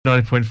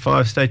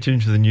90.5. Stay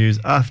tuned to the news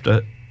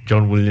after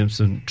John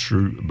Williamson,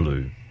 True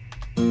Blue.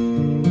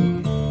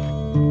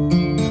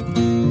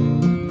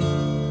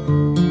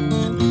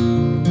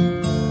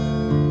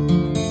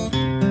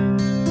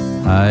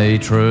 Hey,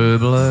 True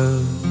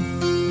Blue,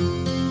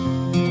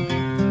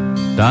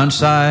 don't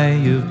say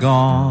you've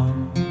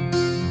gone.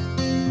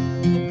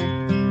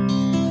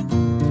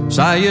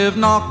 Say you've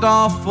knocked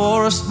off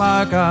for a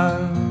smoke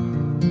out,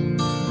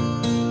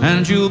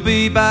 and you'll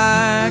be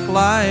back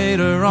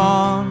later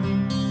on.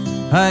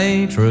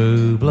 Hey,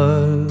 True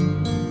Blue,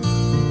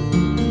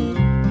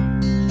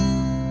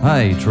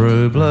 hey,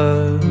 True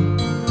Blue,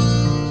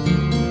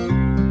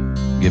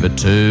 give it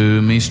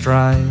to me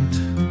straight,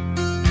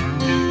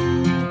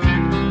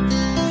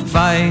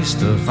 face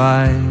to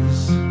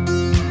face.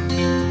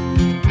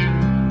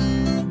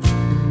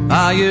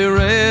 Are you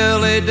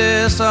really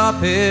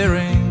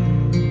disappearing?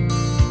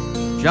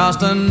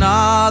 Just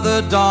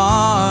another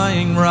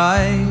dying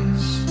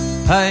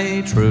race.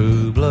 Hey,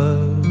 True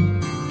Blue,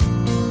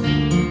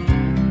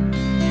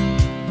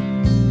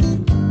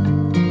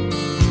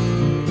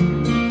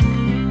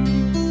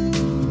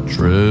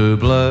 True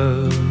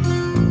Blue,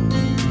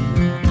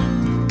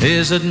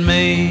 is it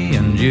me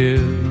and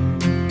you?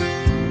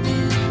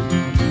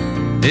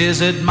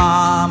 Is it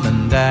Mom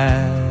and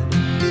Dad?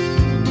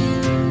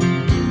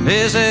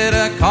 Is it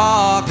a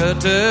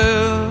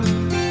cockatoo?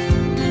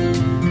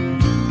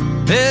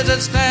 Is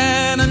it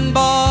standing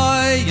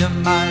by your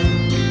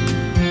mate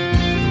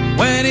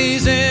when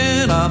he's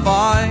in a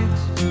fight?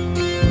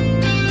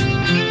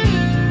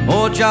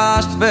 Or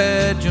just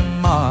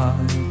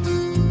Vegemite?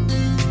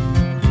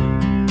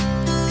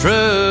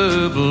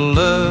 True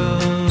Blue,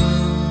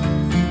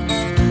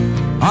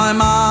 I'm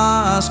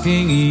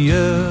asking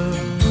you.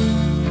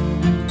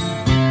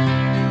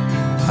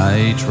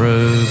 Hey,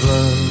 True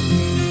Blue,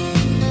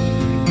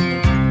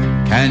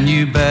 can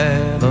you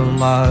bear the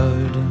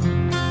load?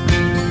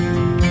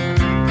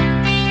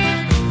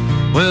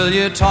 Will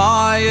you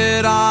tie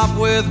it up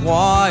with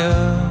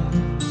wire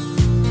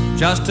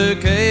just to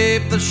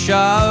keep the show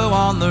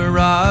on the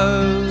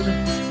road?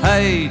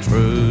 Hey,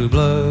 True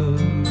Blue,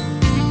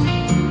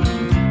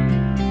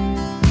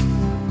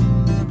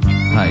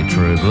 hey,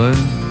 True Blue,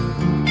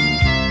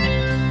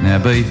 now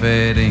be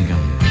fair dinkum,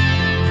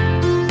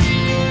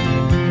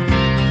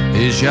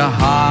 is your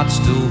heart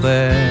still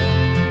there?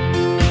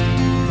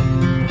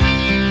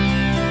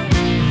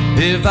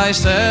 If they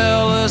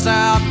sell us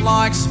out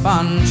like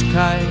sponge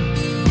cake,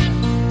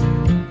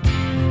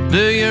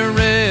 do you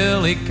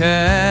really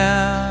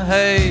care?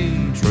 Hey,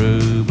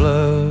 True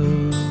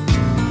Blue,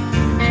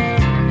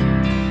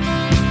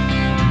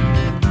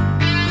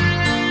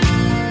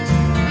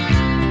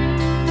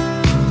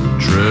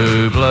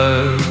 True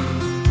Blue,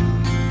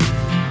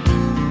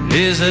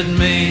 is it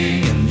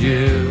me and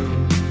you?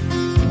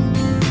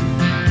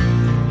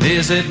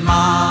 Is it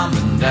Mom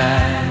and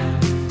Dad?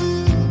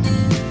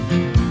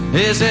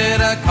 Is it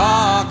a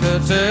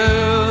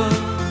cockatoo?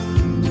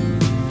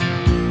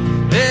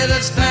 Is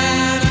it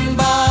standing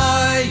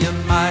by your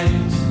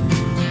mate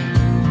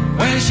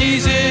when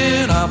she's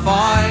in a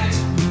fight?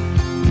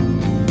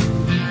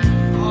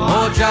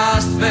 Or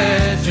just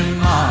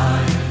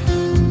Vegemite?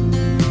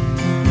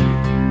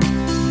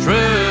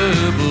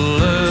 True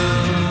Blue,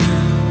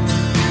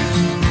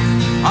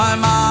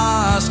 I'm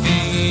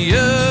asking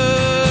you.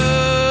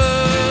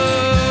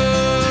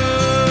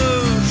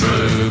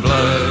 True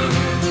Blue,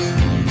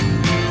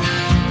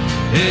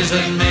 is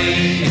it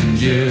me and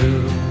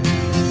you?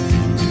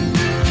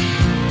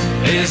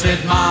 Is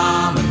it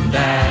Mom and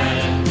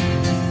Dad?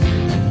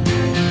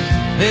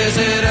 Is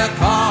it a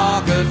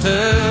cockatoo?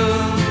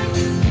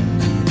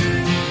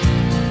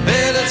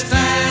 Is it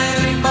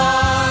standing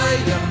by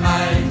your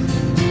mate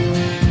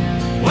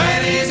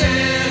when he's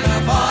in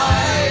a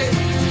fight?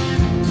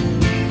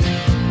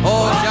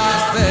 Or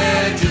just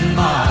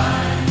Vegemite?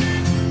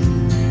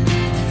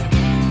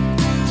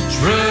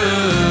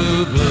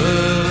 True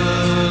Blue,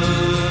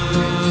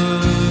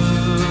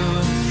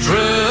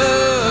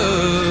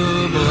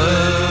 True Blue.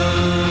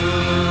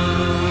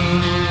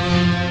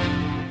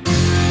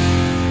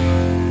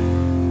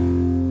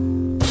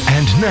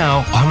 And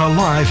now on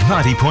Alive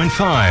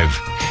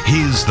 90.5.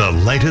 Here's the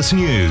latest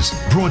news,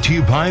 brought to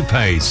you by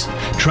Pace,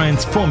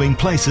 transforming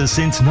places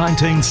since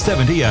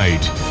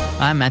 1978.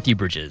 I'm Matthew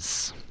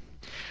Bridges.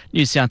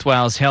 New South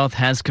Wales Health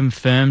has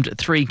confirmed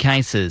 3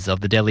 cases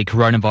of the deadly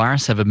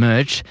coronavirus have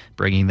emerged,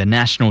 bringing the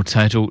national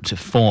total to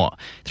 4.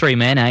 3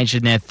 men aged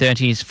in their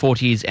 30s,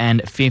 40s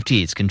and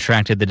 50s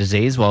contracted the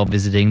disease while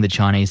visiting the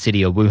Chinese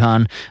city of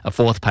Wuhan. A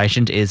 4th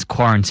patient is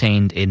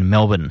quarantined in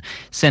Melbourne.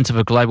 Centre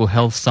for Global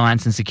Health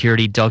Science and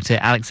Security Dr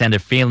Alexander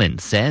Phelan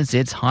says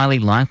it's highly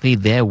likely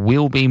there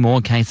will be more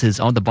cases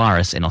of the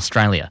virus in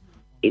Australia.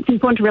 It's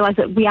important to realise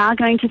that we are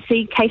going to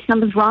see case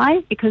numbers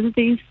rise because of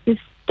this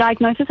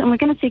diagnosis, and we're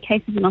going to see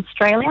cases in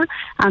Australia,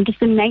 just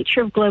the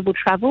nature of global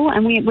travel,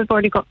 and we've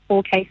already got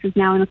 4 cases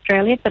now in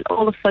Australia, but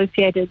all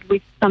associated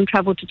with some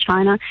travel to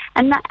China,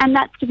 and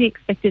that's to be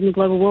expected in the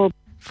global world.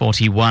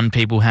 41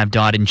 people have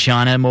died in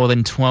China. More than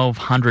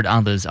 1,200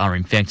 others are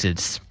infected.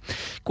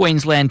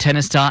 Queensland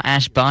tennis star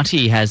Ash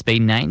Barty has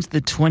been named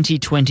the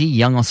 2020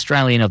 Young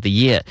Australian of the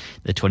Year.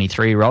 The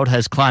 23-year-old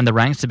has climbed the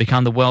ranks to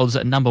become the world's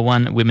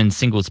 #1 women's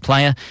singles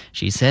player.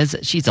 She says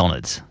she's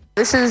honoured.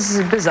 This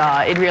is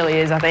bizarre. It really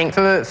is, I think.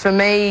 For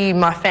me,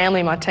 my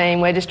family, my team,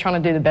 we're just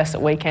trying to do the best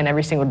that we can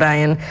every single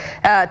day.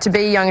 And to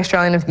be Young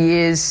Australian of the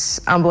Year is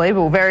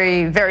unbelievable.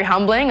 Very, very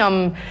humbling.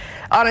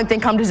 I don't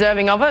think I'm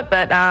deserving of it,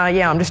 but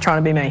I'm just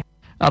trying to be me.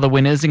 Other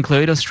winners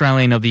include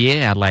Australian of the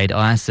Year Adelaide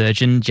eye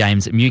surgeon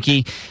James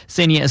Mukey,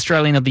 Senior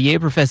Australian of the Year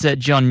Professor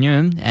John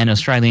Newham, and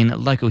Australian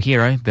local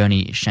hero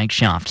Bernie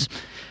Shakeshaft.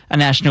 A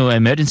national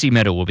emergency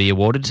medal will be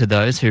awarded to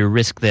those who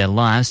risk their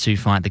lives to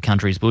fight the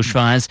country's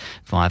bushfires.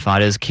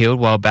 Firefighters killed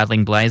while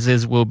battling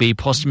blazes will be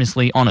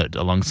posthumously honoured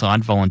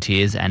alongside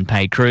volunteers and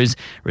paid crews.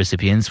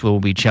 Recipients will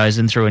be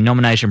chosen through a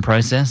nomination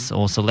process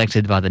or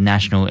selected by the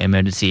National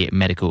Emergency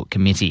Medical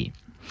Committee.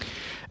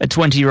 A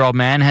 20-year-old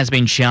man has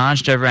been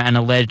charged over an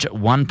alleged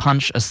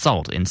one-punch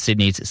assault in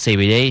Sydney's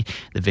CBD.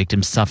 The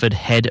victim suffered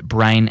head,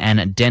 brain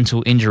and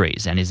dental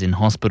injuries and is in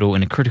hospital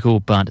in a critical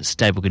but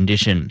stable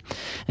condition.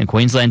 A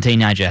Queensland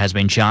teenager has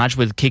been charged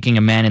with kicking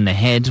a man in the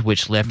head,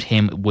 which left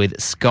him with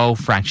skull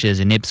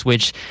fractures in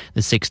Ipswich. The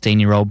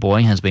 16-year-old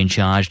boy has been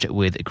charged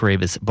with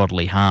grievous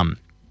bodily harm.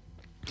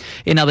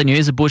 In other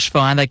news, a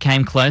bushfire that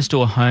came close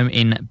to a home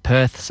in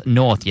Perth's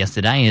north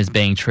yesterday is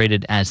being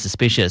treated as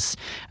suspicious.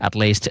 At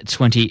least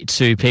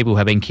 22 people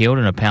have been killed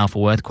in a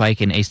powerful earthquake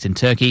in eastern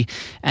Turkey,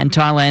 and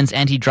Thailand's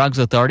anti-drugs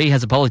authority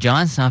has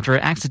apologised after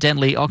it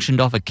accidentally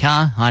auctioned off a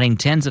car hiding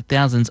tens of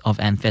thousands of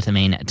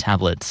amphetamine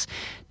tablets.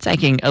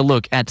 Taking a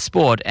look at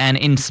sport, and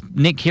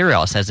Nick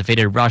Kyrgios has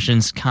defeated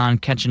Russian's Khan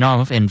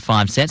Khachanov in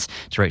 5 sets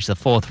to reach the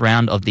 4th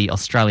round of the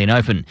Australian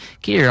Open.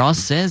 Kyrgios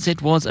says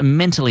it was a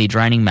mentally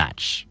draining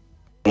match.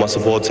 My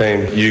support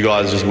team, you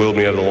guys just willed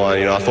me over the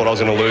line. I thought I was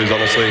going to lose,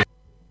 honestly.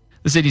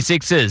 The Sydney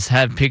Sixers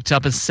have picked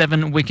up a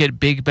 7-wicket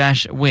Big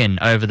Bash win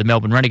over the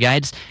Melbourne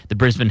Renegades. The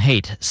Brisbane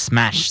Heat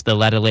smashed the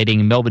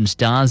ladder-leading Melbourne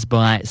Stars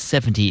by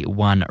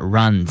 71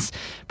 runs.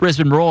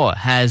 Brisbane Roar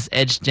has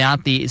edged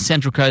out the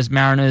Central Coast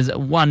Mariners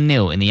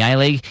 1-0 in the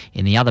A-League.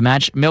 In the other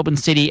match, Melbourne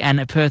City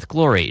and Perth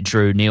Glory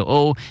drew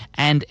 0-0,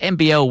 and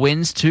NBL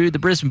wins to the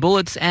Brisbane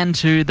Bullets and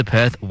to the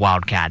Perth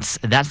Wildcats.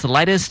 That's the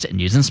latest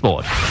news and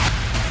sport.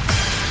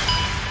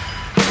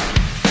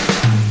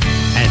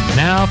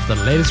 Now for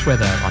the latest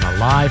weather on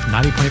Alive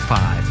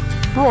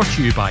 90.5. Brought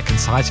to you by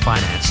Concise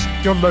Finance,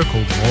 your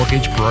local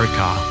mortgage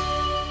broker.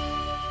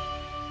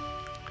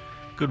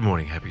 Good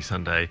morning, happy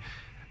Sunday.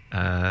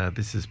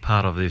 This is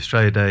part of the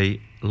Australia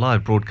Day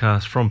live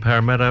broadcast from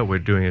Parramatta. We're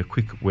doing a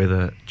quick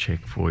weather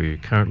check for you.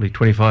 Currently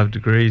 25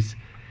 degrees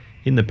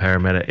in the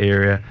Parramatta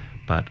area,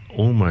 but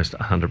almost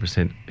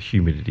 100%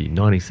 humidity,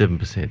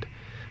 97%.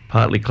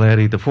 Partly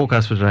cloudy. The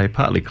forecast for today,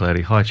 partly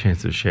cloudy, high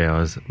chance of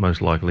showers,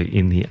 most likely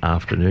in the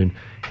afternoon,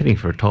 heading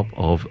for a top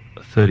of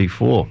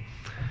 34.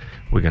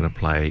 We're going to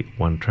play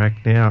one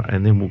track now,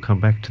 and then we'll come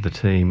back to the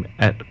team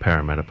at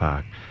Parramatta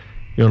Park.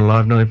 You're on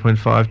Live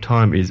 90.5.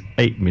 Time is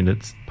 8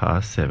 minutes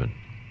past 7.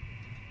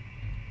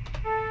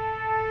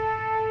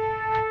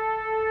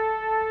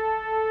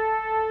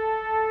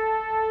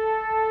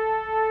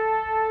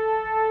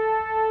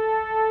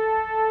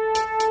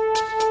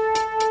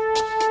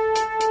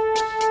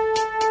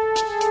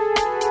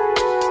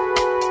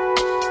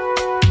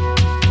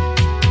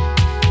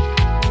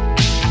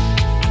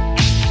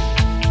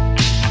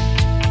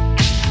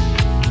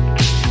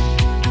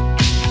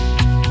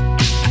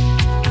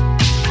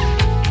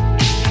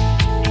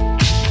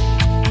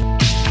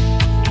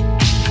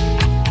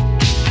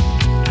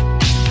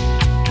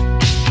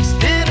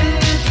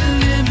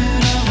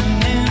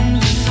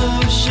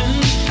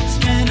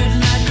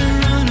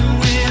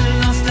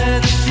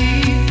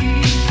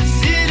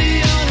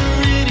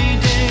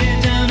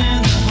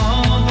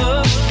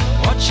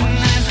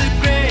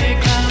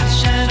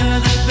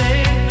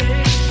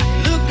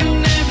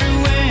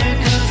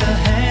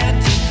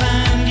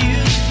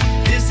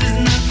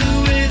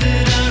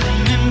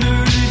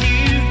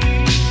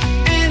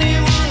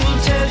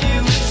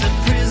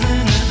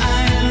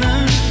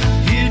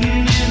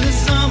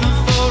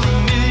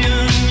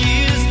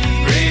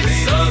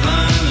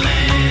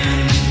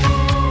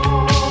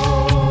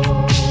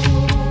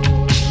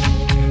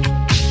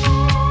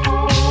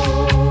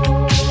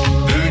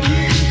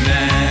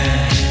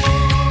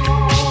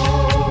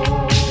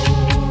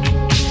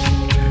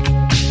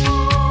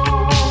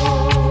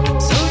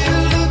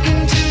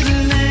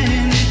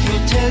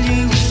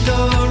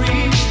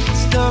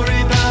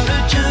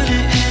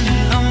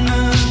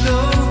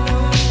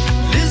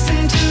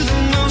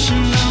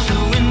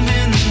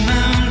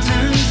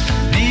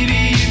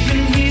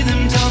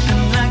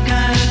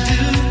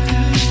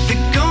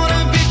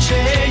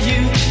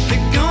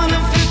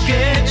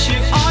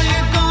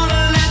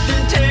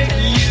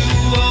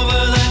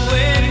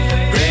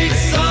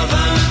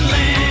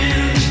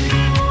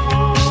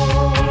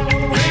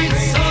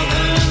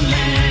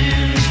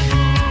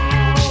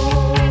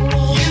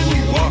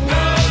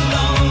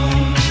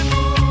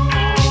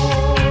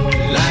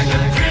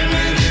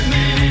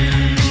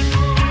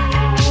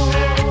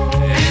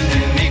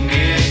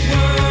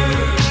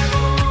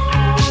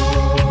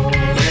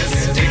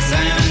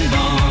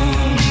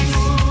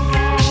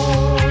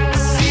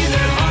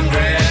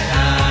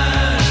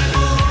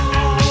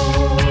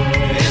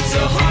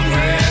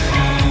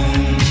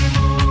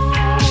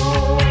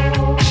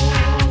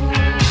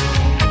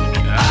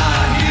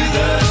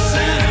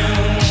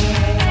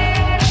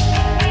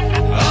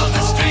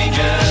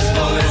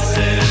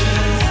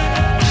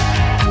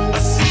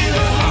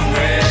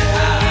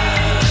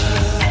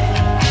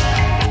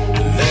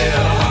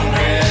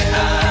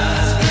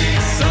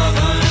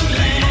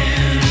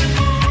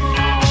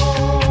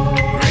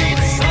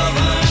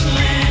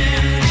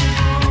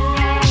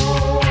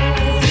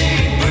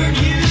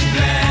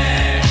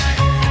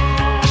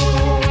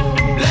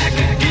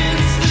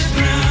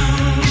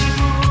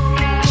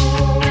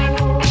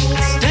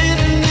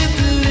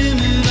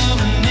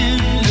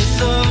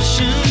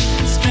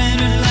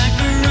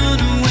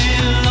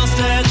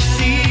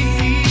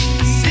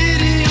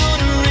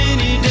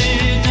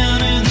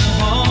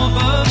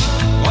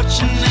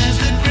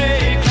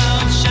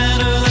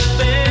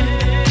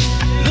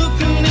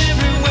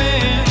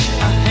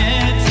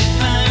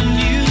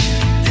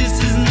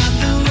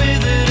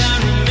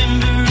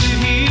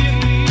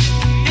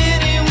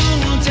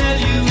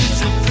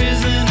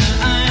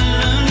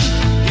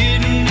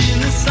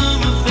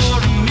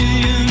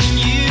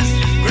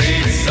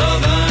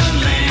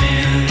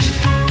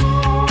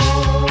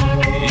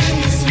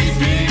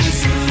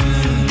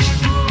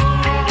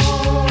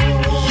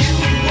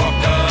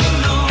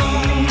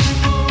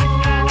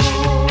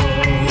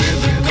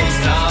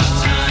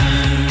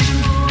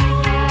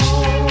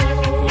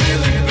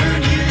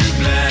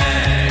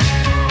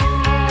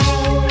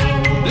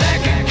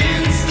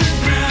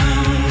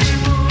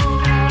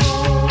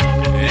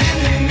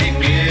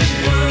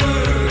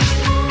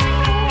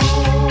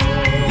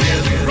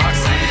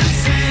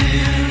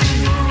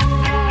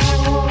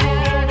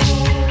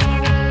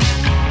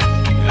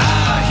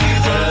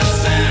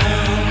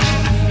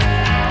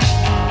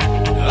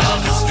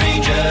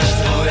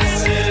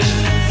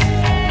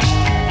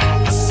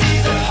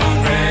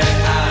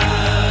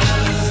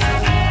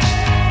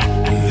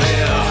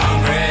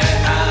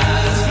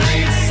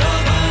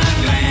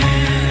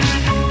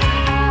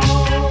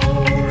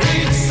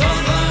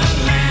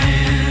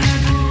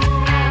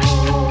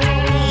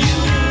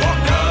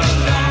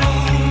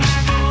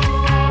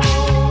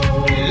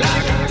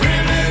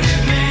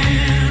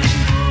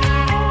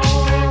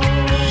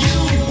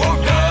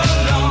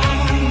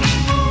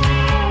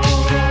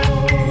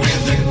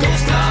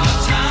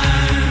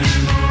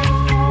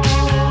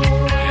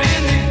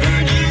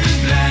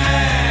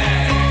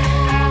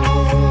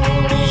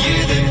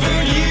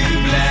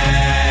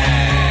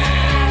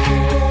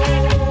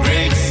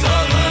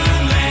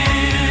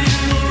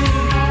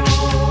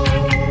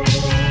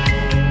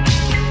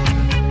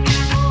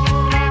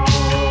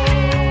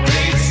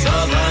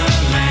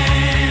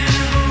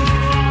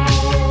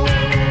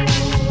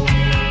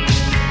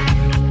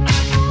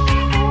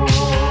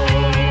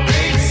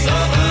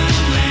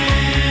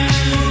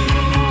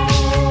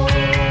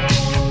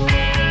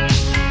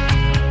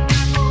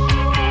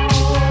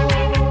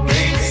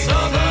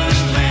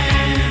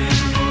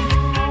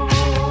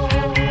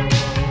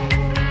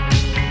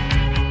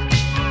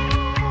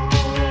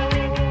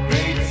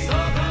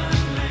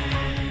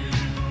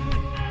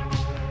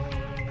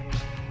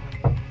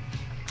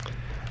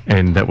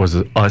 And that was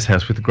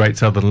Icehouse with the Great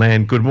Southern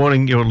Land. Good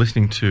morning. You're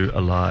listening to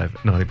Alive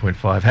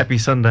 90.5. Happy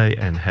Sunday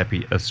and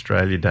happy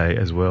Australia Day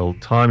as well.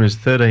 Time is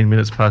 13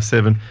 minutes past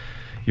 7.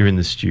 You're in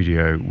the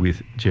studio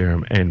with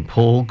Jerem and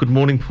Paul. Good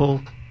morning,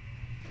 Paul.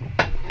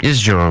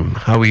 Yes, Jerem.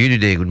 How are you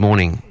today? Good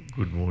morning.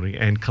 Good morning.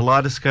 And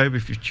Kaleidoscope,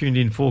 if you've tuned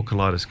in for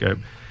Kaleidoscope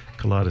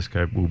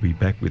will be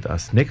back with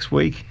us next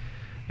week.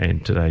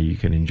 And today you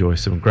can enjoy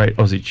some great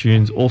Aussie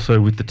tunes,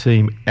 also with the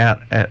team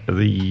out at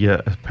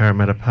the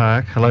Parramatta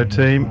Park. Hello,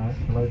 team.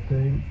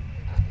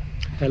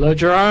 Hello,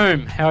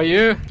 Jerome. How are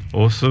you?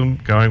 Awesome.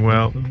 Going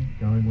well.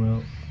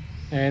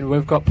 And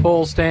we've got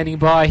Paul standing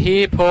by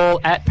here.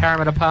 Paul at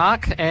Parramatta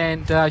Park,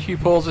 and Hugh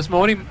Paul's this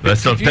morning.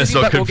 That's not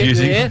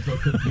confusing. Yeah,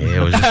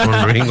 I was just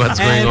wondering what's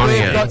going on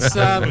here. Got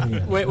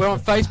some, we're on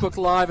Facebook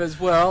Live as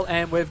well,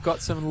 and we've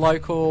got some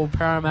local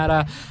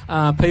Parramatta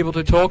people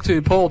to talk to.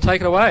 Paul,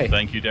 take it away.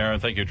 Thank you, Darren.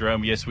 Thank you,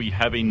 Jerome. Yes, we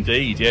have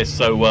indeed. Yes,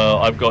 so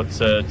I've got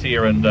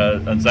Tia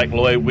and Zach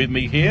Lloyd with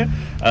me here.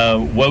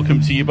 Welcome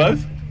to you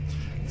both.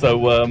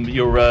 So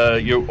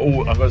you're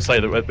all. I've got to say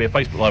that we're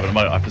Facebook Live at the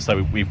moment. I have to say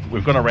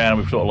we've gone around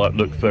and we've sort of like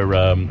looked for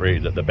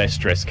really the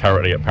best dressed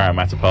currently at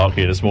Parramatta Park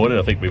here this morning.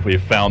 I think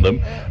we've found them.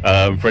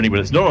 For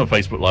anybody that's not on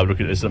Facebook Live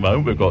looking at this at the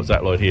moment, we've got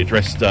Zach Lloyd here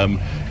dressed.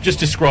 Just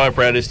describe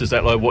for our listeners,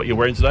 Zach Lloyd, what you're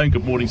wearing today. And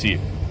good morning to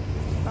you.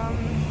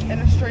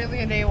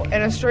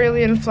 An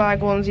Australian flag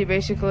onesie,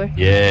 basically.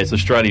 Yeah, it's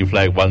Australian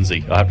flag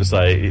onesie. I have to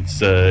say,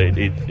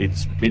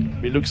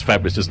 it looks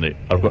fabulous, doesn't it?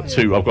 I've got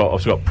two. I've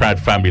got proud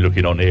family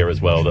looking on here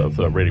as well. That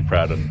are really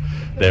proud, and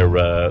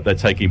they're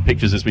taking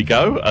pictures as we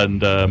go,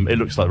 and it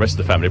looks like the rest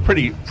of the family are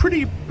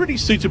pretty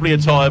suitably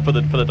attired for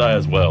the day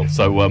as well.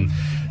 So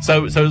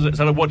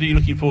what are you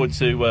looking forward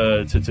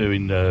to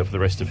doing for the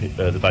rest of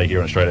the day here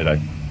on Australia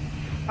Day?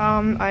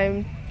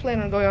 I'm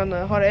planning on going on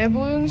the hot air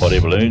balloons. Hot air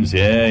balloons,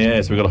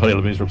 yeah. So we've got a hot air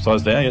balloons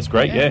upstairs there. Yes,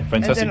 great, yeah,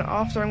 fantastic. And then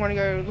after, I'm going to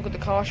go look at the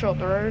car show up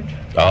the road.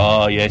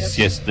 Oh, yes.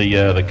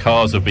 The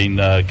cars have been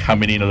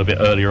coming in a little bit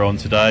earlier on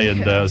today,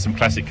 and some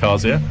classic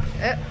cars here.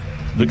 Yeah.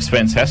 Looks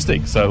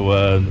fantastic.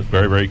 So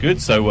very, very good.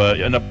 So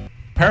and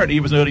apparently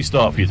it was an early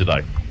start for you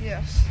today.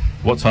 Yes.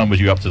 What time was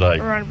you up today?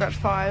 Around about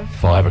 5.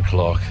 5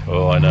 o'clock.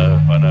 Oh, I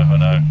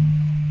know.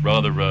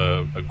 Rather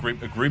a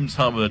grim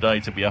time of the day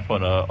to be up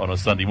on a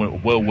Sunday.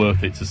 Well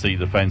worth it to see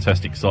the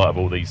fantastic sight of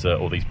all these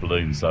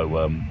balloons.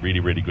 So really,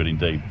 really good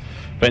indeed.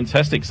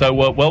 Fantastic. So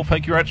well,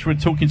 thank you very much for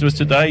talking to us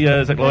today,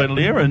 Zach Lloyd and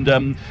Leah,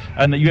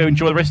 and you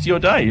enjoy the rest of your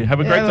day.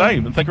 Have a great day,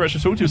 and thank you very much for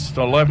talking to us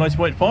on Live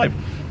 90.5.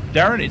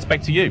 Darren, it's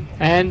back to you.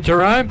 And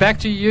Jerome, back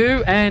to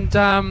you. And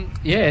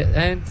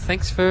and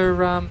thanks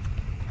for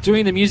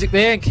doing the music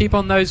there, and keep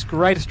on those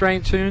great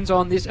Australian tunes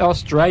on this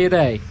Australia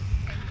Day.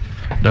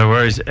 No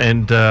worries.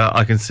 And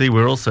I can see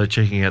we're also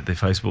checking out the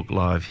Facebook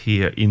Live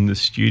here in the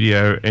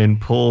studio. And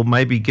Paul,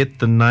 maybe get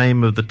the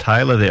name of the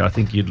tailor there. I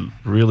think you'd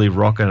really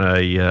rock an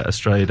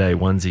Australia Day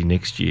onesie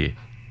next year.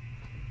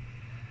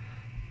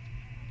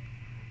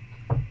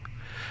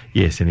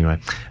 Yes, anyway.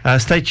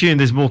 Stay tuned.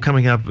 There's more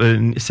coming up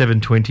in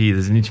 7:20.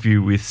 There's an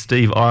interview with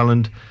Steve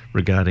Ireland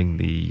regarding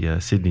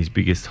the Sydney's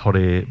biggest hot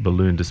air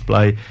balloon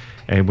display.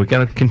 And we're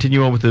going to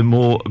continue on with the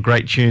more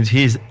great tunes.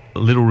 Here's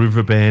Little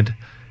River Band,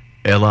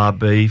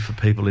 LRB for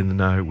people in the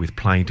know with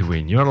Playing to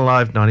Win. You're on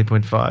Alive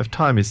 90.5.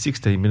 Time is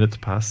 16 minutes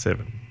past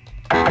 7.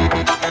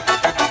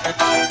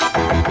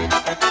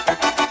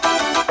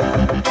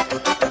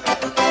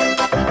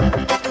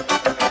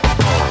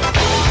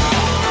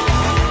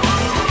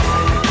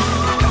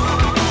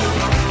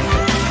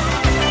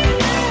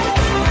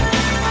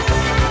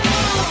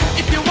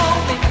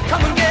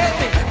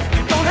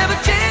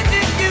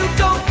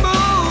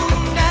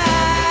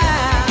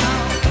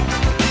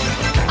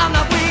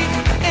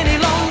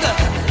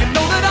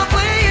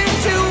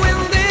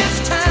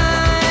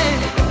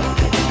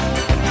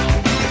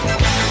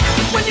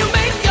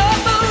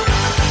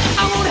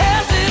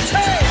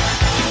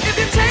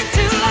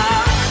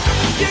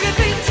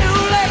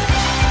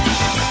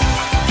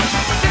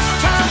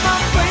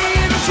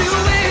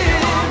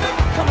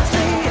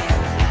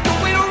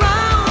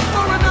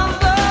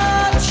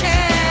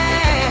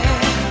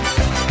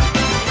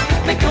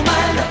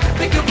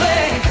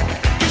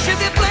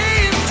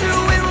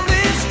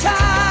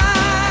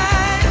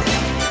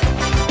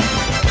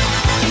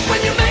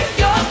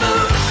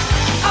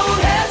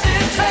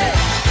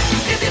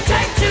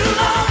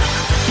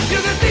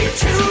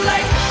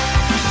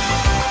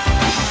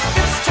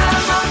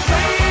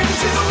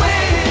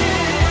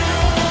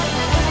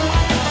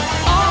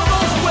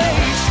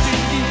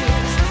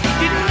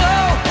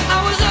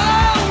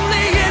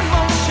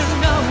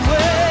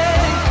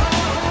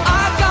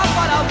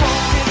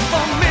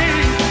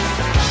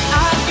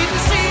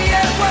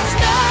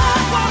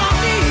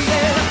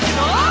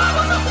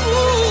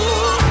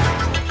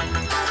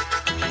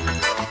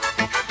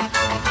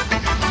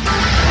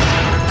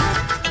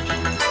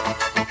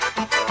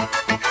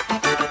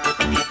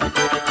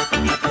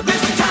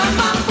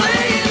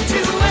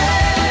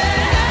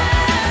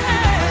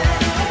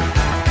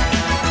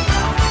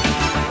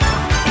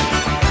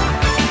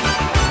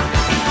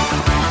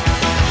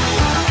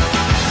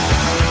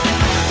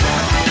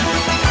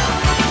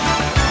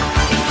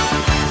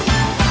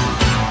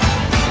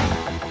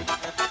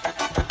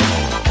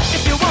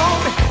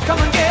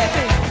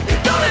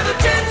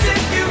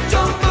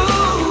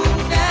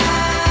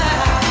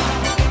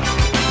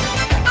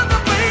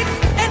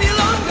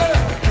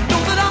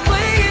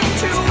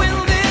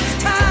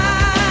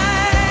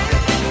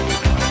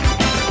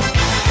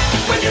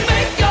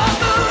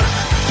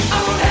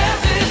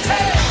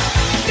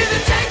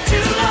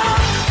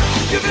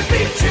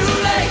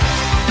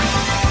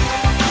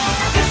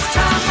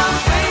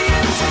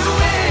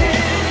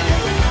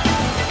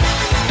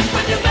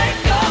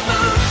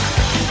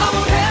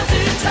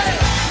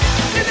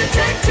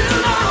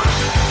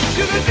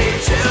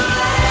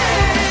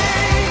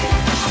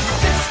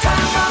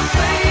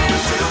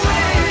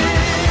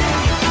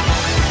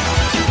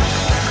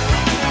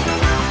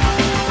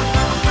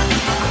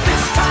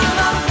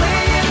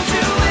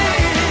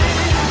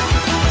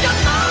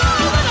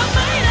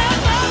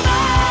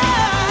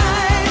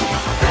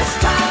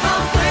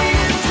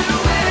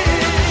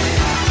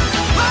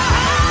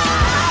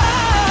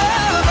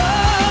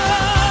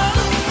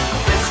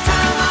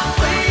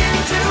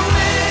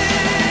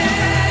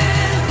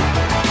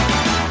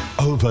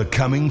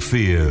 Overcoming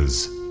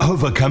fears,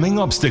 overcoming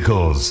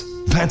obstacles.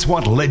 That's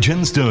what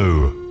legends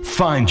do.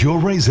 Find your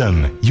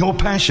reason, your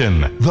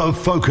passion. The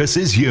focus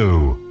is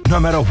you. No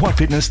matter what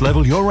fitness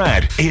level you're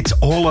at, it's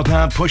all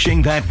about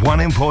pushing that one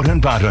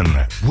important button.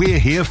 We're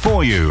here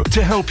for you,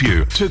 to help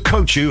you, to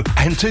coach you,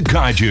 and to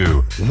guide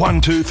you.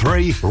 1, 2,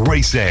 3,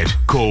 reset.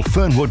 Call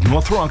Fernwood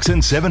North Rocks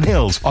and Seven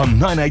Hills on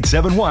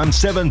 9871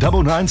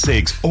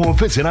 7996 or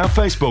visit our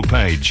Facebook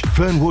page,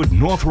 Fernwood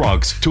North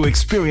Rocks, to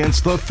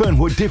experience the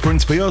Fernwood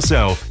difference for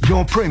yourself.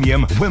 Your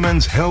premium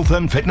women's health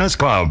and fitness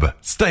club.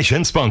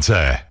 Station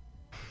sponsor.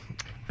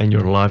 And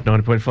you're live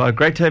 90.5.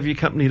 Great to have your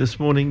company this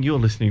morning. You're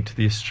listening to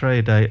the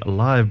Australia Day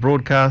live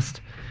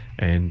broadcast,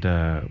 and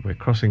we're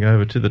crossing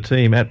over to the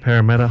team at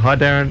Parramatta. Hi,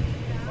 Darren.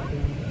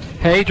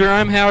 Hey,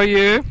 Jerome, how are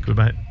you? Good,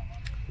 mate.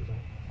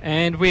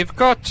 And we've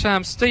got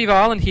Steve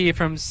Ireland here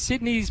from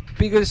Sydney's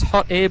biggest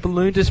hot air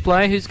balloon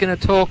display, who's going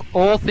to talk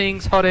all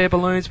things hot air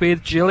balloons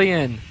with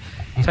Gillian.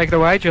 Take it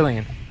away,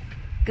 Gillian.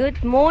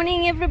 Good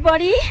morning,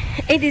 everybody.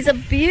 It is a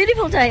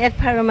beautiful day at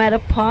Parramatta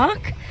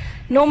Park.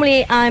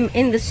 Normally I'm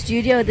in the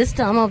studio this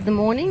time of the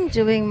morning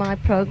doing my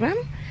program,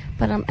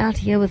 but I'm out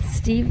here with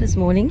Steve this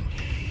morning,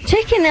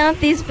 checking out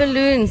these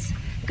balloons.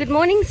 Good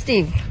morning,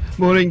 Steve.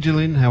 Morning,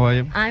 Gillian. How are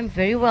you? I'm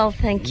very well,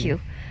 thank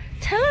you.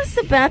 Tell us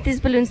about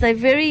these balloons. They're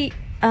very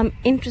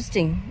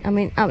interesting. I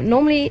mean,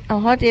 normally a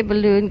hot air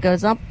balloon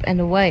goes up and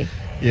away.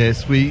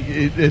 Yes,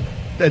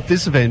 at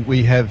this event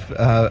we have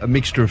a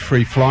mixture of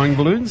free-flying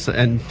balloons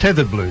and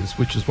tethered balloons,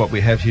 which is what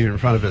we have here in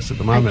front of us at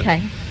the moment.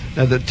 Okay.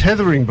 Now, the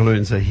tethering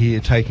balloons are here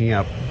taking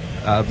up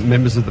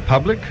members of the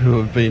public who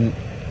have been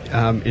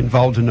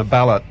involved in a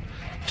ballot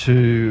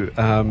to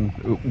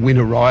win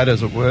a ride,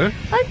 as it were.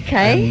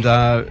 Okay. And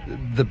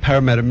the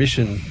Parramatta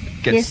Mission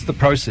gets the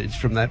proceeds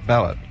from that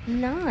ballot.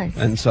 Nice.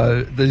 And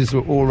so these are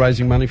all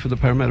raising money for the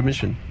Parramatta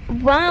Mission.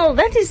 Wow,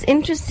 that is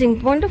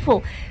interesting.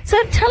 Wonderful. So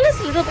tell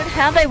us a little bit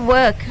how they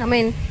work. I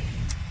mean,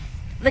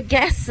 the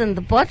gas and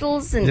the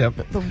bottles and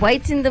the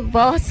weight in the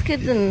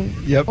basket and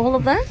all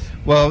of that?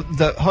 Well,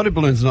 the hot air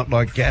balloons are not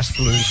like gas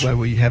balloons where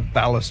we have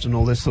ballast and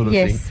all this sort of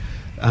thing.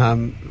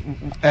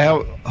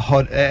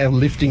 Our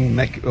lifting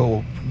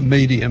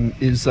medium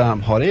is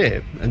hot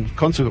air, and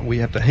consequently we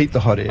have to heat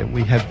the hot air.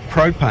 We have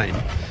propane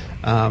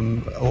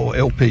or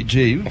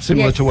LPG,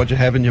 similar to what you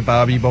have in your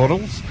Barbie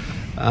bottles,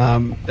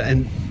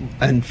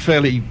 and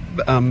fairly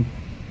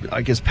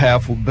I guess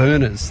powerful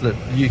burners that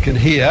you can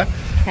hear,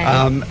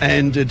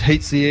 and it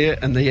heats the air,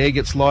 and the air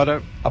gets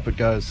lighter, up it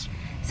goes.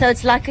 So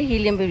it's like a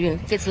helium balloon.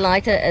 It gets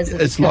lighter as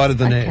it's lighter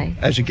than air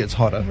as it gets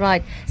hotter.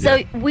 Right. So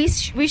we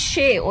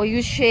share, or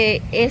you share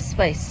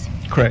airspace.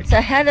 Correct.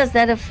 So how does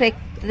that affect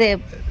the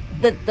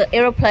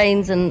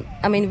aeroplanes? And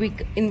I mean,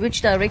 in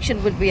which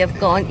direction would we have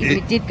gone if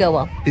we did go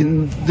up?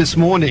 In this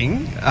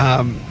morning,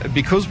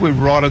 because we're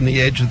right on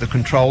the edge of the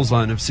control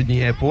zone of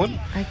Sydney Airport,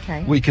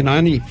 we can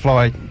only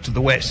fly to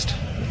the west.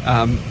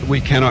 We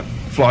cannot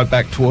fly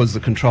back towards the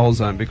control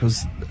zone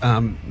because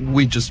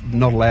we're just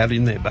not allowed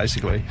in there,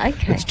 basically.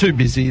 It's too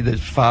busy.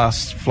 There's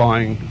fast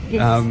flying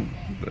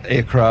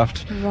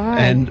aircraft,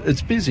 and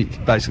it's busy,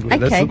 basically.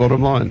 That's the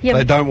bottom line.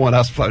 They don't want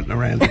us floating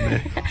around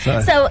in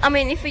there. So I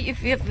mean,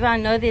 if I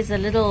know there's a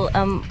little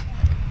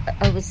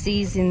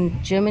overseas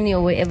in Germany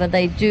or wherever,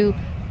 they do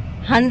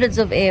hundreds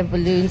of air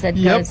balloons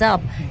that goes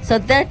up. So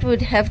that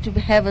would have to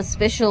have a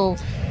special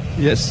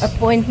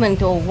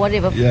appointment or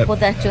whatever for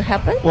that to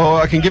happen? Well,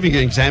 I can give you an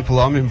example.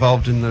 I'm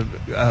involved in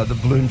the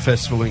Balloon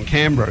Festival in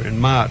Canberra in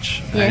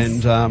March,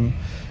 and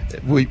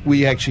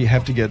we actually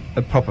have to get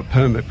a proper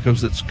permit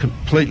because it's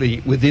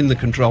completely within the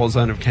control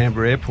zone of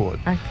Canberra Airport.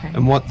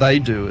 And what they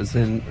do is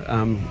then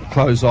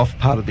close off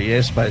part of the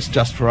airspace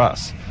just for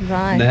us.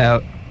 Right.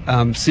 Now,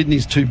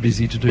 Sydney's too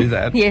busy to do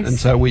that, and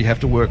so we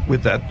have to work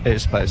with that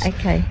airspace.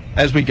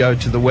 As we go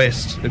to the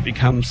west, it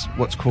becomes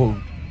what's called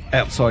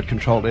outside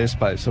controlled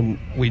airspace, and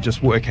we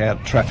just work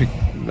out traffic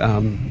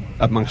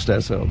amongst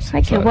ourselves.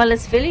 Well,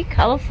 it's very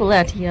colourful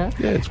out here.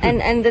 It's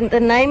good. And the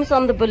names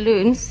on the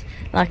balloons,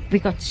 like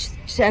we've got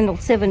Channel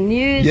 7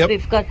 News,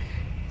 we've got...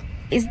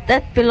 Is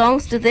that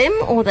belongs to them,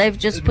 or they've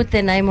just put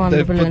their name on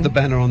the balloon? They've put the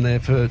banner on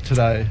there for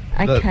today.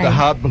 The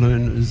heart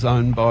balloon is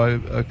owned by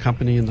a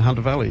company in the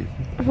Hunter Valley.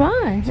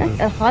 Right,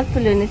 a heart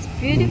balloon. It's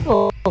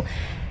beautiful.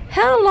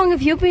 How long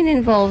have you been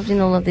involved in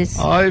all of this?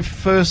 I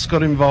first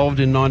got involved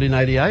in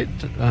 1988.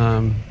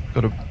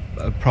 Got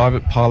a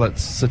private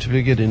pilot's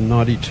certificate in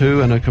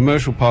 92 and a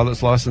commercial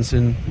pilot's license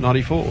in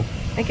 94.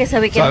 Okay,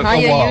 so we can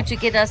hire you to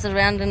get us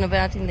around and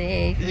about in the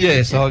air.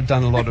 Yes, I've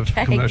done a lot of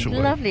commercial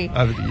work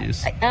over the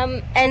years.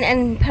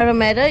 And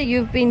Parramatta,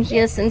 you've been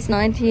here since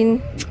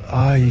 19...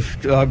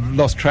 I've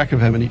lost track of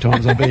how many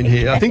times I've been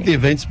here. I think the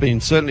event's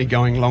been certainly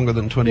going longer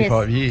than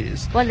 25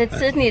 years. Well, it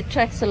certainly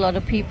attracts a lot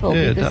of people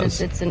because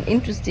it's an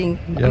interesting...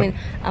 I mean,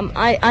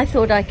 I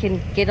thought I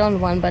can get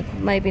on one, but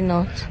maybe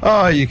not.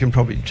 Oh, you can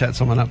probably chat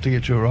someone up to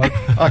get you a ride.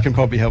 I can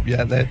probably help you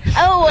out there.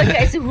 Oh,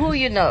 okay, so who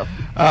you know?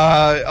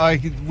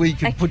 We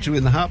can put you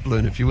in the heart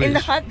balloon if you wish. In the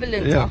heart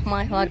balloon? Oh,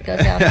 my heart goes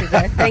out to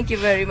that. Thank you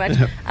very much.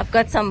 I've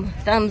got some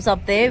thumbs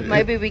up there.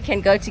 Maybe we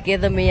can go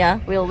together,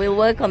 Mia. We'll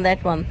work on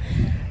that one.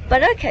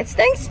 But okay,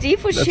 thanks,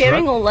 Steve, for That's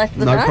sharing right. all that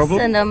with No us. problem.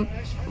 And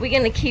we're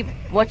going to keep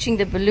watching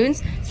the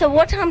balloons. So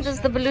what time does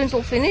the balloons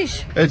all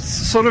finish? It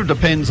sort of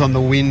depends on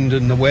the wind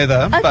and the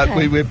weather, but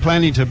Okay. we're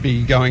planning to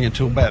be going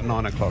until about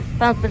 9 o'clock.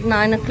 About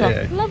 9 o'clock.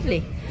 Yeah.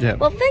 Lovely. Yeah.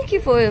 Well, thank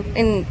you for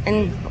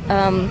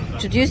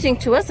introducing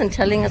to us and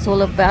telling us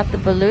all about the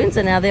balloons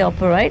and how they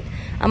operate.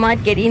 I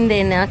might get in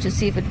there now to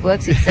see if it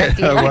works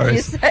exactly No like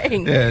worries. you're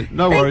saying. Yeah,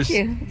 no Thank worries.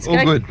 you. It's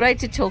All good. great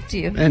to talk to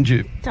you. And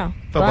you. Ta.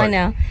 Bye-bye. Bye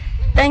now.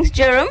 Thanks,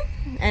 Jerem.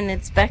 And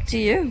it's back to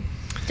you,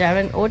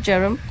 Darren or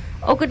Jerem.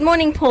 Oh, good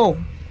morning, Paul.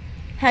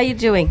 How you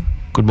doing?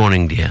 Good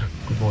morning, dear.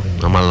 Good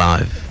morning. I'm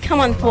alive. Come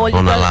on, Paul. You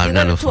I'm got alive, to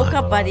 905. talk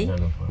up, buddy.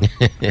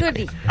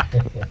 Goody.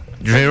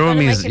 Jerome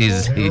Gotta is,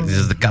 make it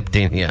is the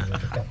captain here.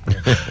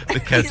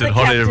 The captain, the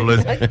hot air captain,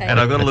 balloons. okay. And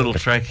I've got a little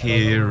track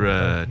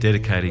here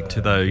dedicated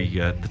to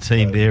the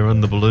team there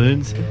on the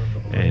balloons.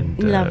 And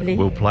Lovely.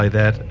 we'll play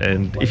that.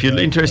 And if you're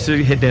interested,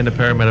 head down to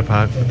Parramatta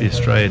Park for the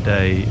Australia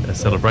Day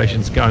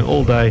celebrations going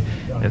all day.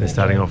 And they're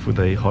starting off with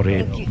a hot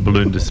air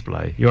balloon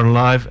display. You're on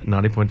Live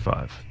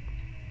 90.5.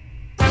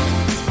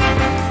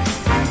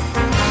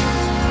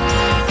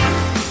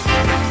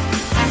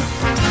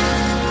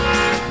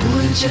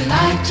 Would you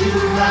like to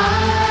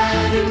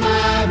ride in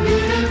my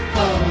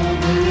beautiful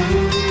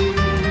balloon?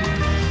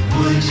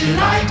 Would you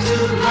like to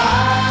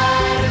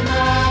ride in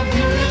my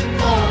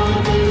beautiful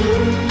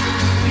balloon?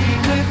 We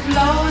could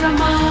float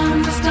among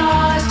the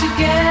stars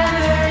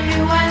together,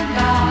 you and I.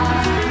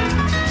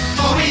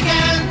 For we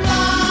can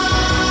fly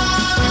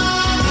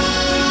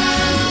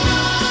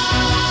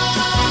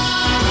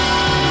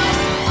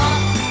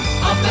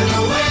up and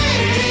away,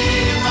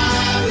 my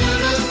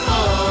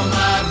beautiful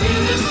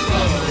balloon.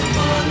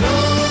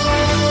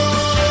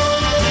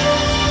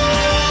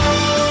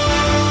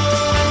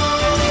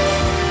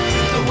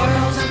 The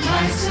world's a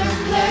nicer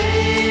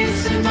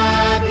place in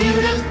my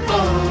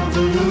beautiful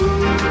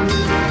balloon.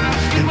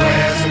 It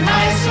wears a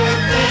nicer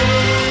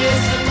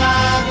face in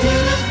my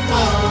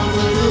beautiful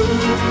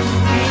balloon.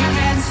 We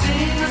can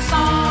sing a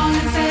song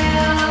and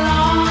sail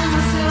along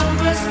the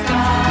silver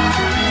sky.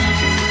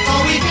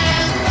 Oh, we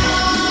can fly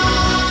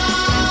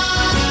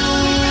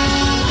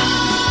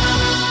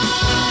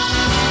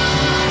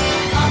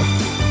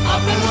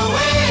up and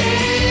away,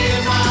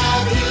 my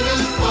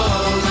beautiful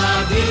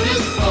balloon.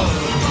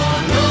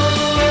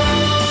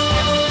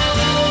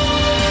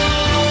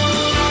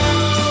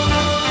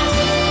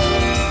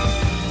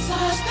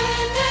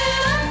 Suspended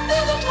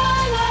under the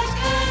twilight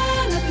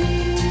canopy,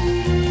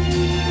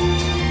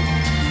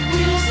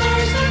 we'll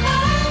search the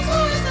clouds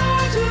for a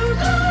star to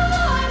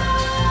guide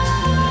us.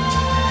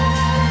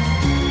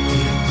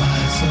 We'll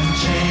buy some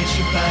change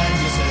to find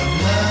yourself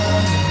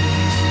lovely.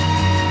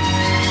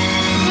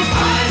 We'll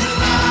find a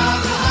cloud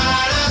to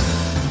hide us.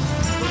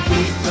 We'll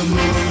keep the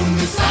moon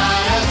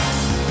beside us.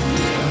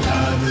 Your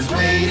love is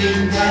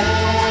waiting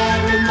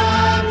there in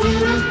my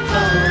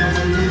beautiful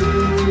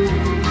balloon.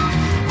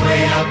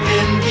 Way up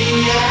in the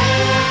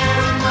air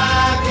in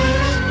my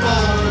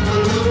beautiful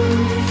balloon.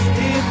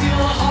 If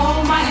you'll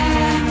hold my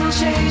hand, we'll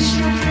chase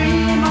your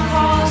dream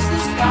across the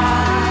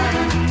sky.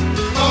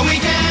 Oh, we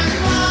can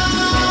fly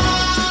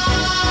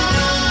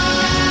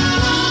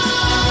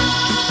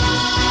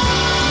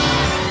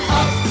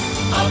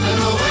up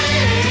and away,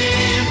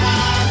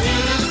 my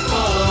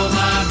beautiful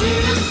balloon.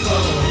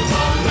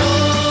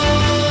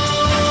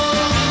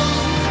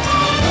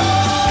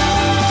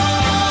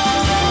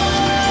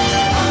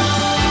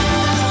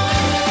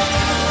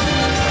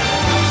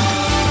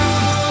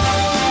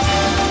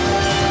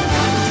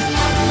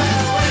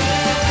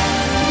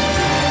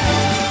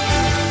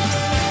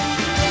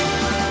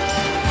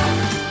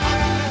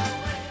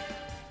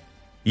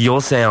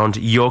 Your sound,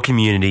 your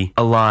community,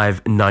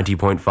 Alive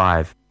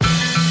 90.5.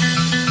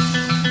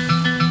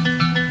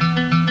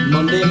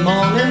 Monday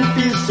morning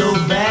feels so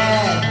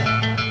bad.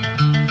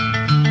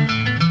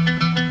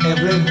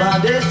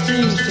 Everybody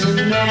seems to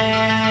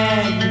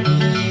nag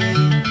me.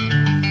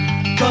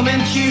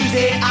 Coming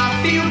Tuesday, I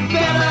feel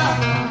better.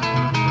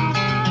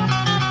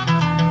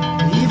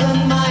 Even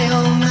my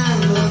old man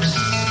looks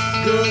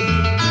good.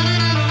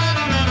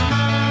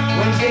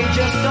 Wednesday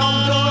just don't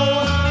go.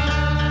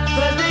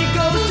 Thursday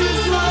goes too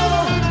slow.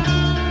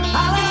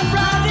 I'll have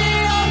Friday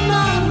on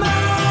my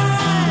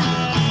mind.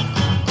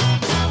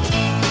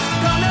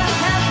 Gonna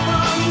have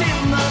fun in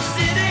my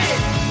city.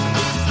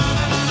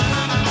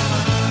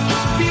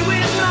 Be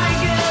with my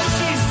girl,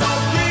 she's so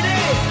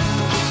pretty.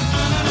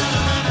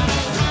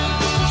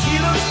 She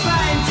looks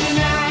fine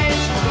tonight.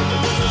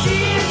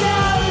 She's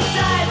all a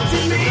sight to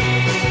me.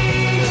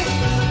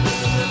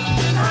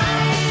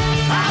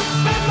 I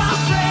spent my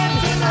friend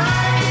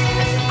tonight.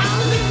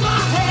 I'll lift my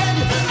head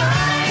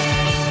tonight.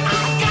 I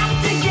got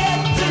to get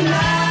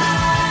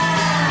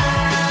tonight.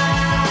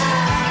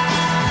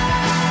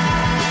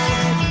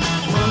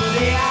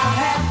 Monday I'll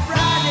have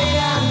Friday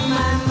on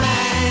my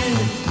mind.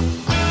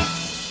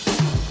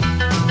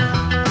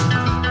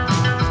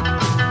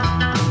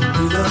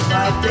 Do the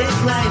 5-day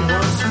grind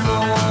once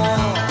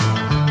more.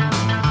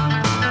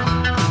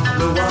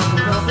 There was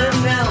nothing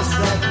else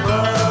that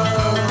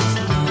was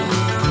me.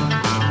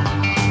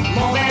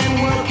 More than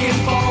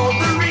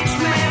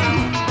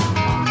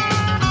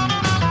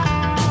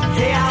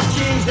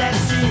that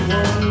she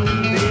won't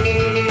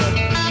be.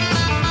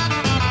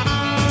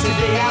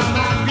 Today I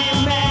might be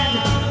mad,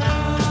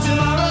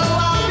 tomorrow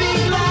I'll be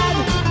glad,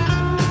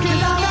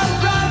 'cause I'm not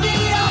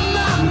Friday on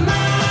my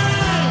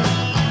mind.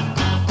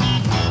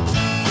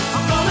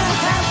 I'm gonna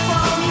have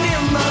fun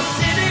in my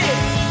city,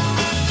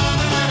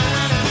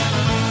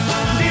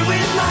 be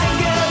with my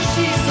girl,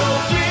 she's so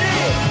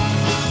pretty.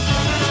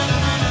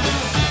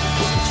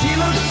 She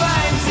looks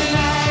fine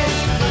tonight,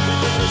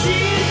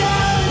 she's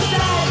all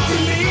inside to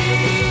me.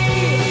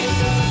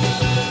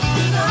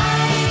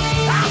 Tonight,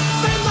 I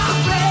spend my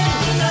bread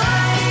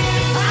tonight,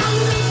 I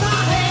lose my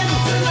head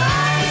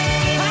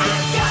tonight, I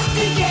got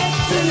to get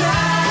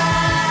tonight.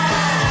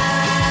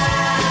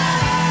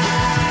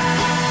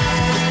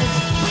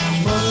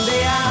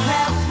 Monday I'll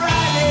have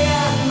Friday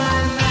on my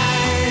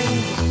mind.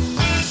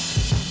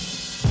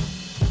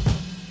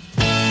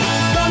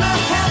 Gonna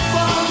have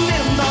fun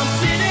in the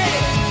city,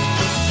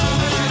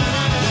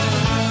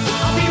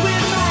 I'll be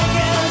with my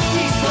girl,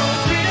 she's so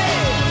pretty.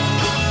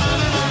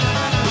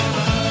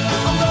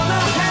 I'm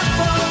gonna have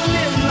fun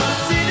in the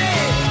city,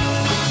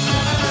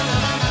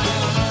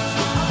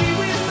 I'll be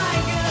with my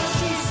girl,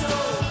 she's so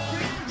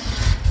pretty.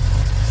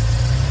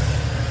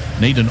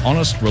 Need an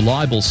honest,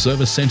 reliable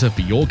service centre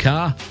for your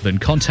car? Then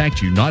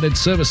contact United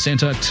Service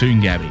Centre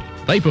Toongabbie.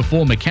 They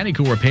perform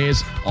mechanical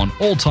repairs on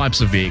all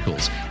types of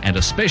vehicles and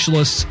are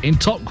specialists in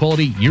top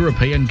quality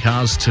European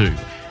cars too.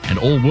 And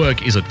all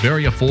work is at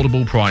very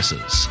affordable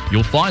prices.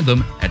 You'll find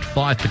them at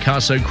 5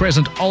 Picasso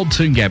Crescent, Old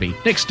Toongabbie,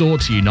 next door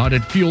to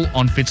United Fuel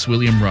on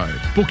Fitzwilliam Road.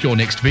 Book your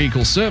next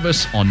vehicle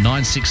service on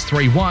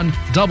 9631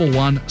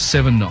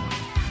 1179.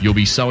 You'll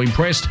be so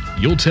impressed,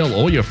 you'll tell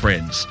all your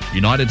friends.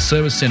 United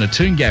Service Centre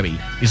Toongabbie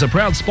is a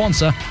proud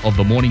sponsor of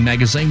the Morning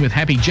Magazine with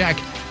Happy Jack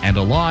and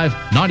Alive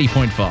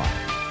 90.5.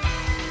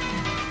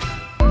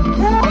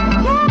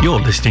 You're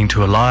listening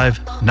to Alive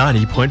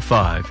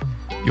 90.5,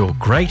 your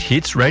great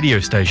hits radio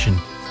station.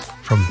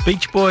 From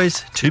Beach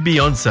Boys to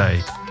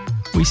Beyonce,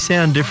 we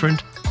sound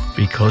different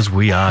because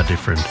we are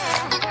different.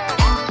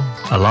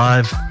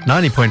 Alive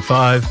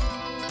 90.5,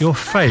 your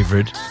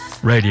favourite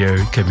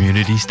radio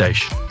community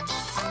station.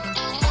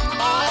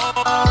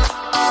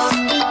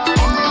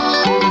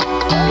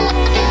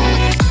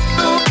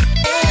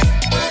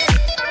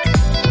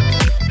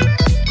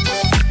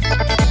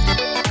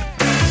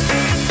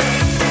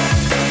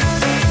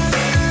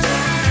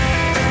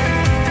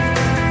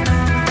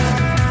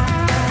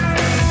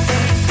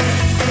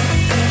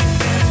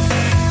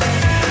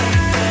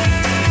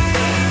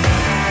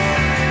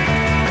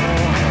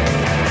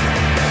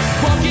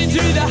 Walking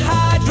through the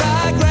high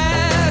dry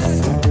grass,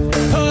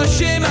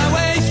 pushing my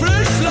way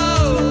through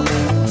slow.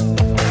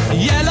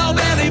 Yellow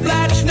belly,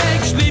 black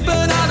snake,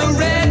 sleeping on a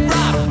red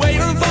rock,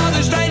 waiting for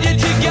the stranger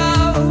to go.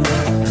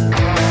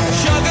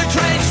 Sugar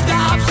train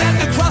stops at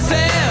the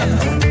crossing,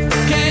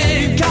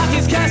 Cape Cock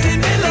is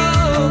casting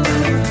below.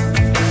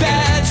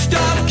 Bad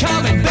stuff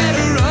coming,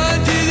 better run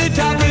to the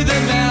top of the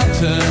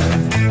mountain.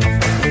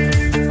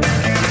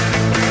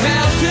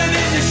 Mountain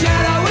in the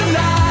shadow of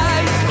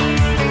light.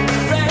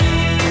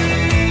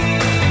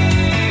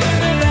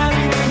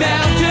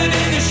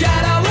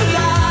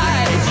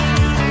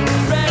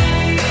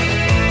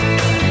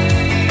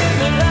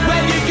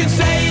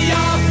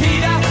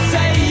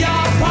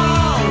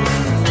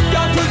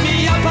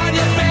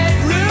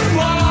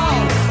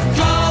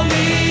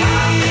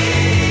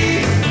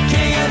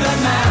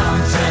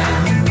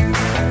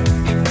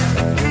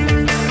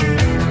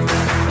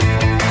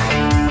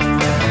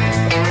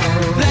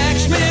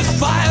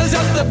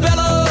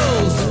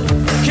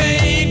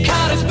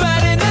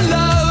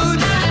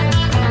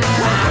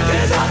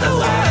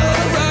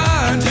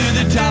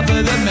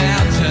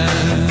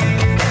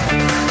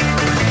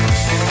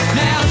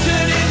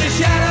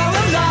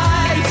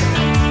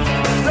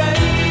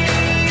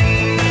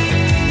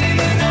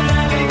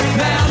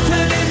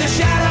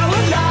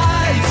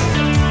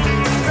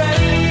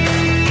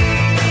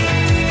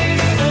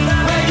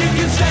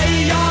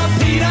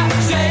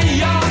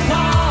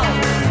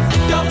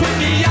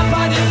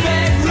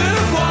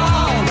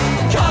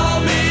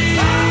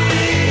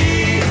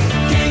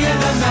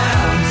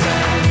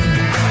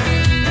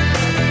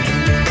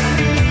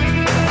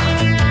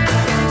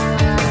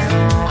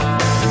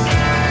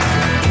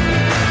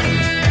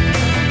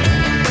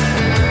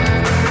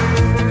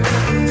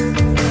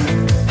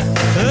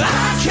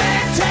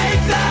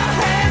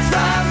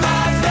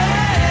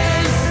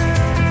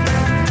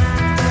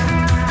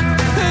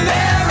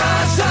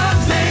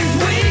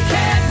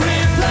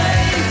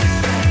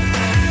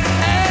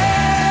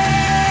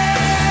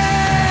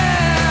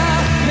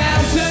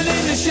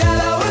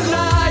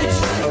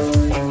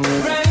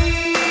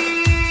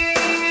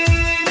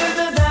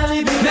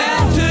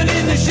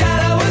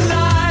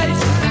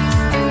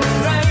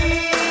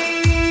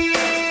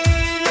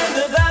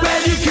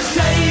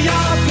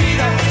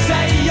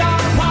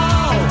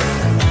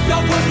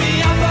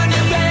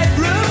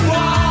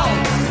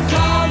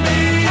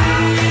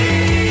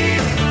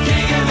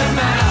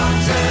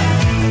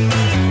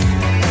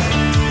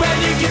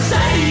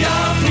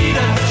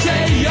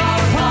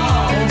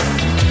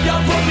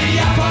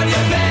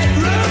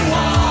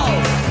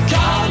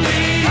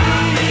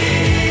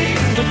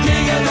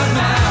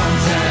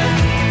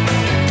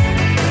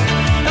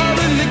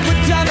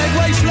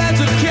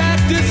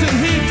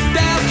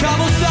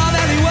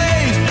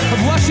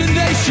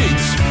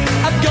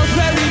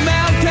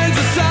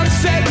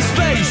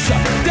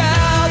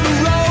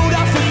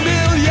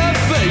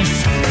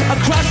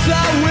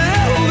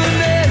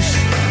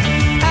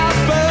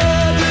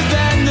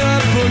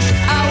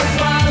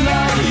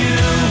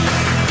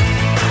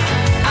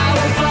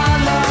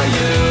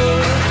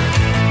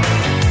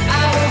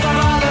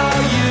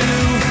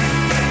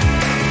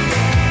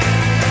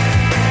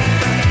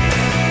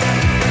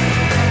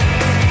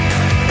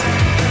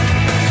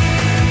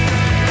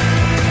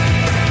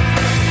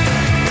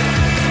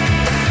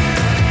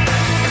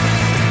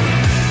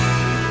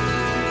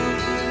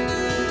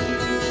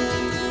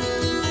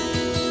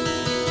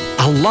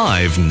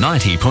 Live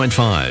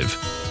 90.5.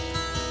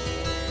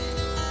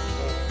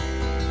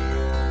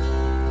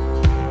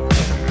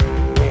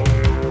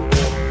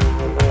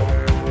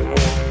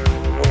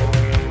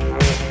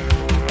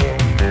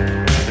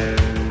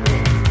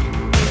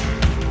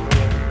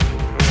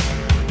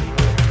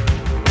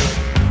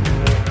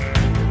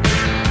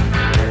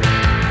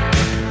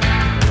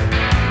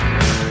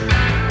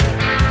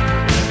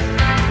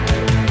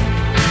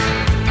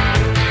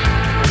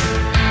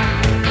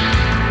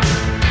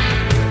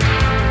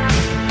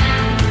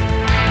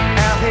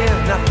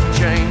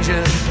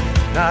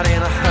 Not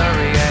in a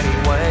hurry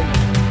anyway.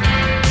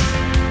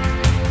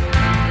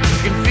 You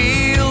can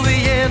feel the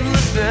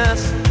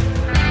endlessness,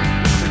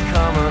 the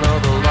coming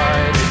of the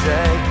light of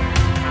day.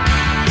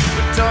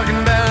 We're talking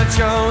about a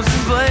chosen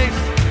place.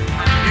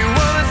 You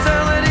wanna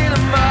sell it in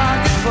a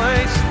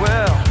marketplace.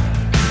 Well,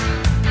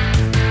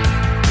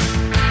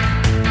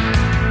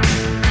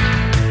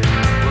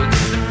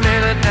 just a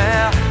minute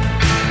now.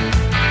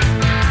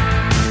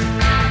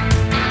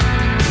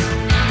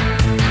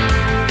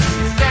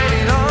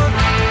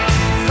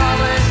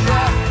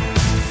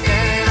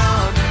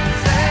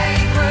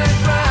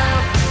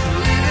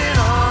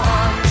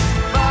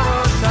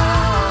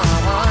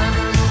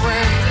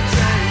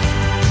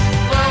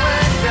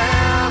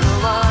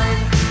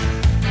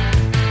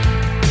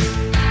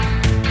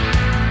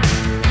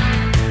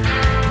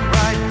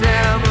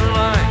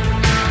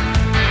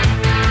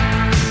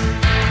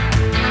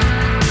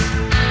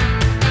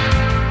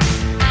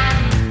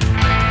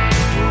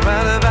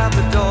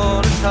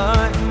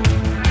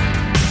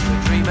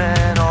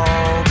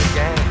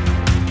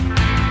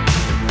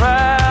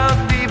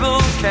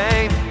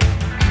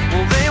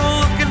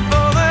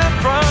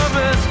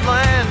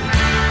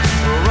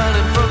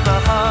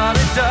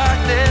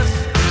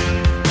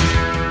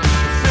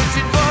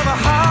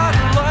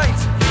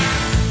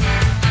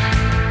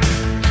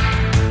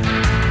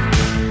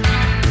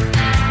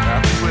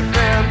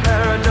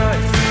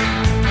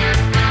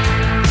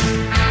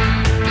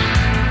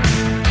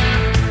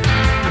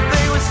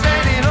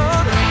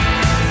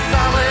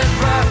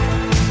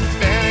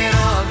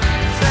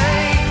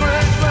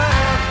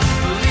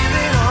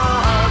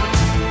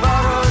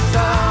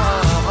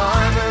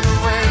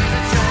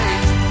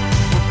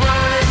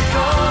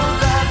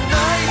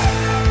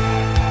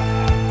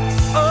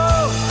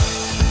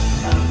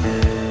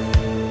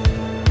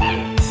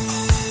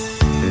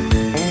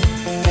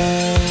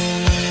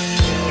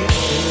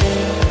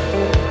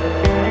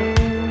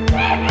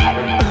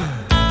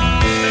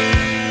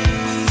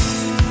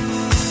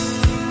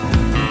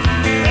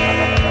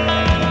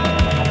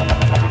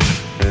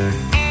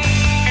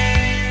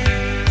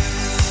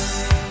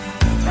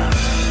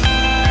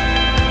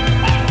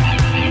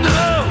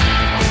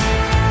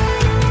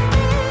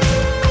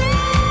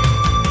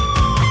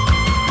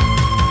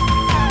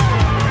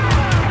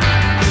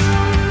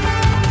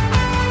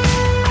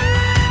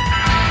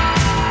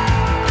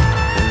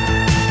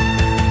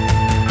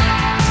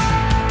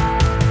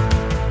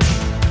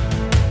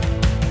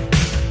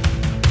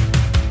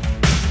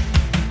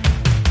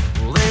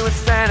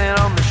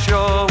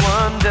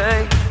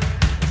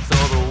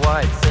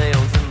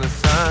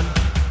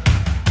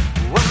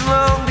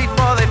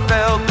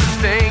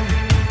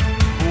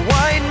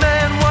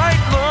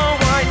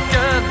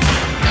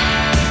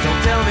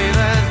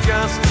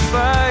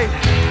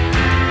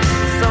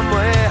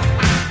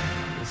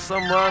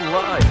 Someone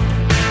lied.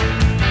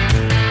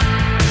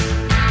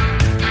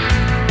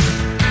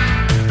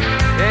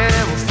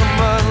 Yeah, well,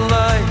 someone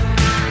lied.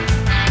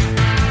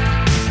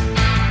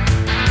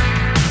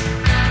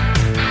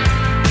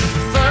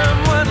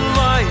 Someone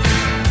lied.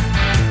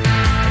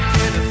 I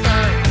can't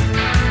decide.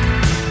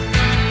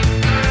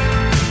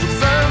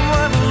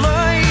 Someone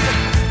lied.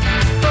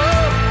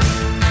 Oh.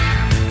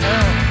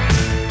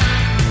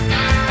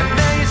 And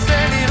now you're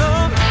standing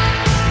on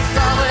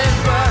solid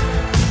rock,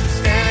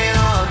 standing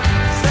on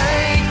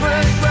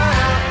sacred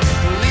ground,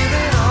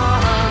 living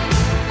on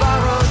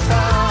borrowed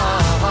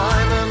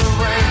time, and the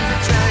waves of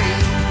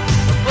change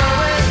are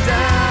blowing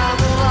down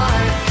the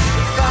line.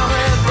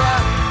 Solid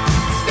rock,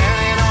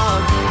 standing on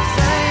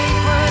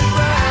sacred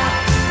ground,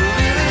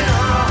 living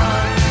on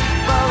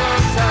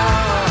borrowed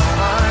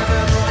time,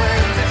 and the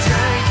waves of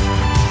change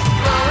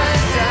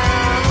blowing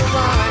down the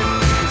line.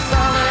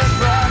 Solid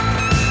rock,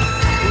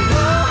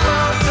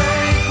 oh,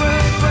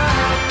 sacred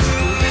ground,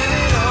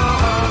 living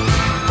on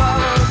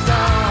borrowed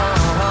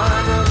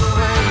time, and the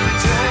waves of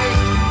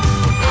change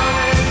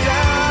blowing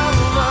down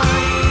the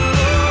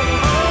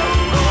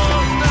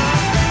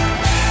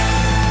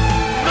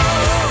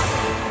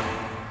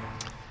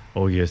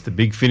Oh yes, the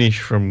big finish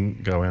from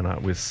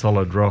Goanna with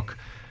Solid Rock.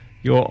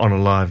 You're on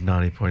Alive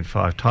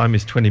 90.5. Time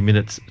is 20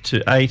 minutes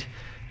to 8,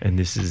 and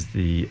this is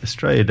the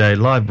Australia Day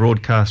live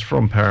broadcast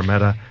from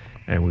Parramatta,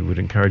 and we would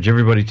encourage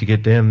everybody to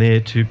get down there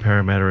to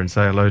Parramatta and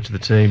say hello to the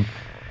team.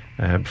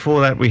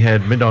 Before that, we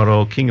had Midnight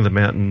Oil, King of the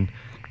Mountain,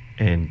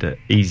 and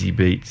Easy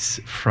Beats,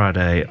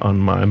 Friday on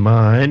My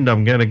Mind.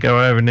 I'm going to go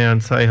over now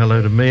and say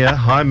hello to Mia.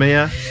 Hi,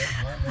 Mia.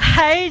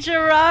 Hey,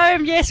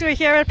 Jerome. Yes, we're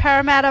here at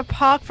Parramatta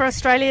Park for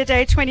Australia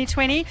Day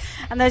 2020.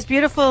 And those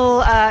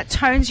beautiful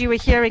tones you were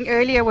hearing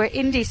earlier were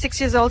Indy, 6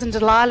 years old, and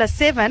Delilah,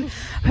 7,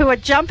 who are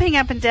jumping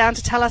up and down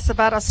to tell us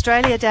about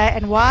Australia Day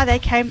and why they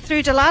came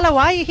through. Delilah,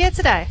 why are you here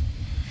today?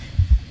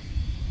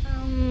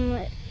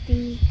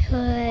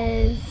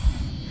 Because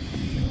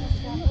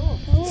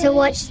to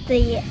watch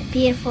the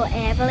beautiful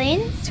air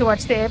balloons. To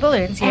watch the air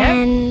balloons, yeah.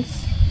 And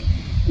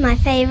my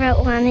favourite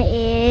one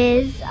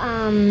is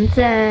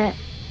the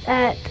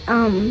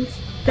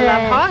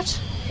Love Heart?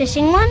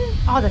 Fishing one.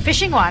 Oh, the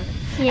fishing one.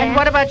 Yeah. And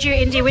what about you,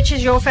 Indy? Which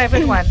is your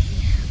favourite one?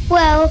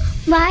 Well,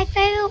 my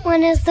favourite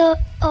one is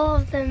all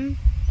of them.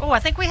 Oh, I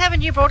think we have a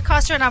new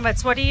broadcaster in our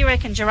midst. What do you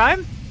reckon,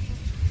 Jerome?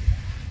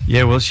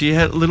 Yeah, well, she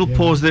had a little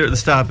pause there at the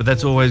start, but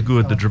that's always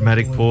good, the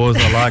dramatic pause.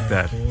 I like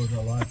that.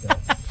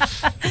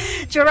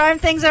 Jerome,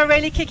 things are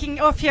really kicking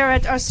off here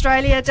at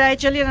Australia Day.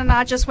 Gillian and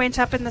I just went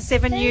up in the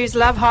 7 News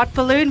Love Heart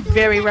balloon.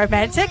 Very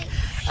romantic.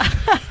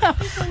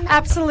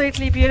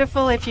 Absolutely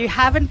beautiful. If you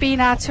haven't been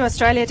out to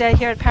Australia Day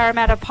here at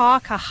Parramatta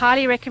Park, I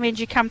highly recommend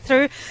you come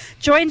through.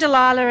 Join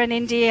Delilah and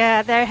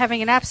India. They're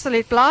having an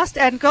absolute blast.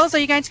 And girls, are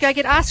you going to go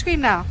get ice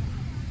cream now?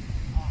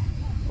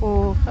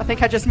 Oh, I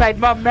think I just made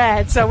Mum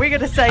mad, so we're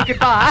going to say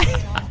goodbye.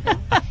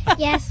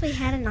 Yes, we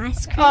had an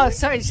ice cream. Oh,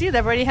 sorry. See,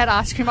 they've already had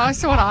ice cream. I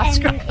also want ice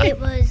cream. And it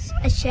was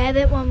a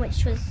sherbet one,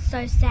 which was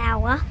so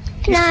sour.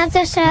 Can I have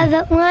the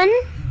sherbet one?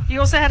 You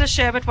also had a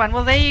sherbet one.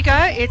 Well, there you go.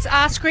 It's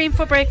ice cream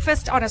for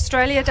breakfast on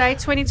Australia Day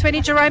 2020.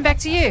 Jerome, back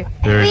to you.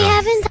 Very we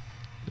nice. haven't.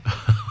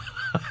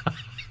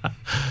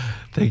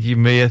 Thank you,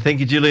 Mia. Thank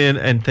you, Gillian.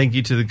 And thank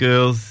you to the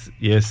girls.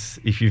 Yes,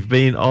 if you've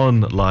been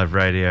on live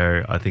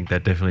radio, I think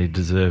that definitely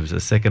deserves a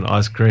second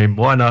ice cream.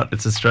 Why not?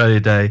 It's Australia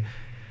Day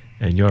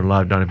and you're on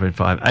Live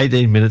 90.5,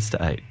 18 minutes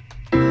to 8.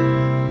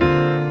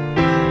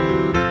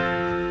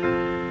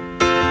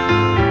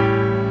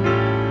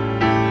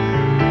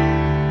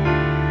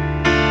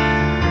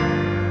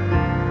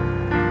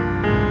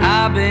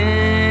 I've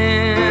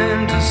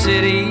been to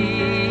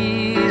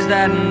cities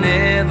that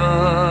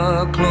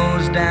never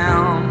closed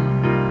down,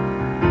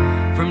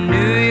 from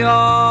New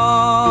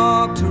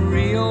York to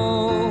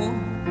Rio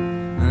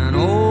and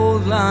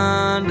old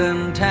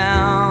London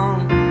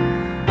town.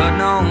 But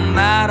no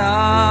matter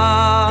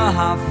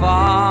how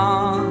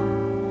far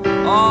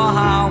or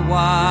how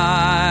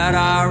wide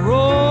I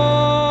roam,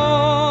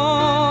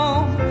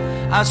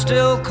 I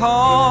still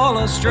call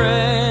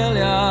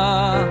Australia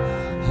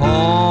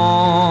home.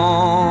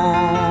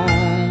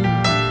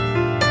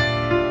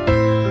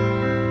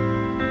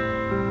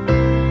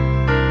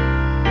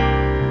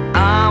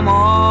 I'm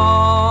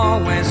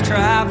always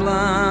traveling,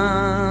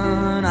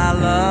 I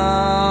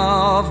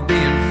love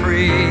being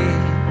free,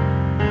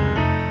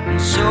 and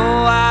so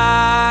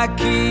I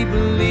keep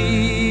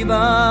leaving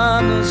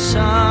the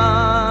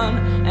sun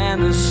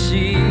and the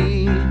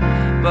sea,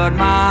 but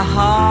my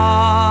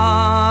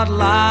heart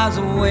lies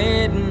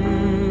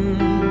waiting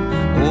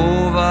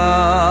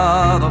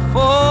over the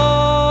foam.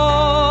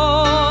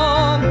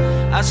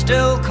 I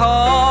still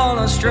call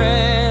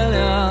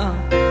Australia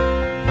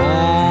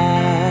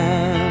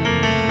home.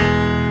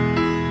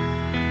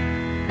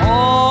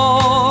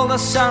 All the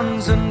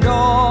sons and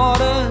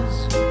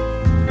daughters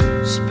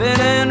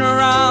spinning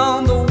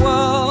around the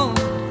world,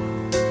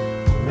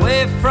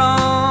 away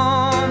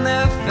from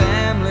their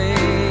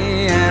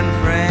family and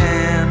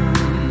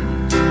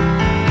friends.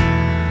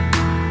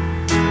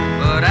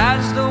 But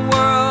as the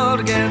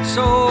world gets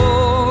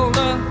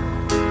older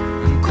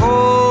and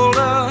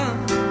colder,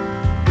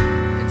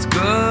 it's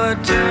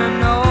good to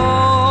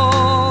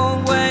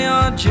know where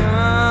your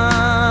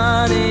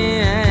journey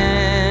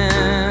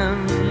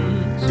ends.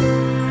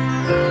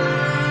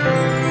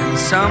 And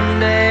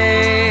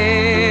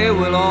someday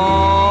we'll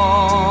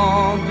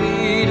all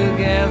be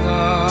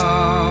together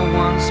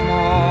once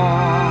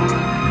more,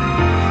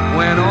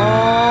 when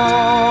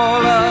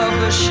all of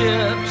the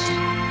ships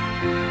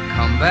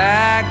come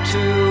back to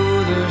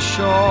the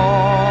shore.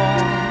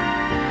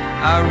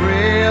 I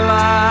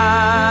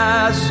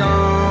realize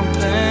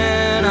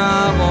something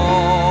I've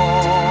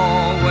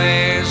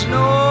always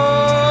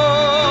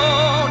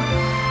known.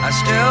 I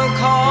still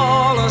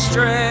call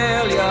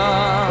Australia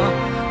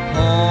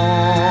home.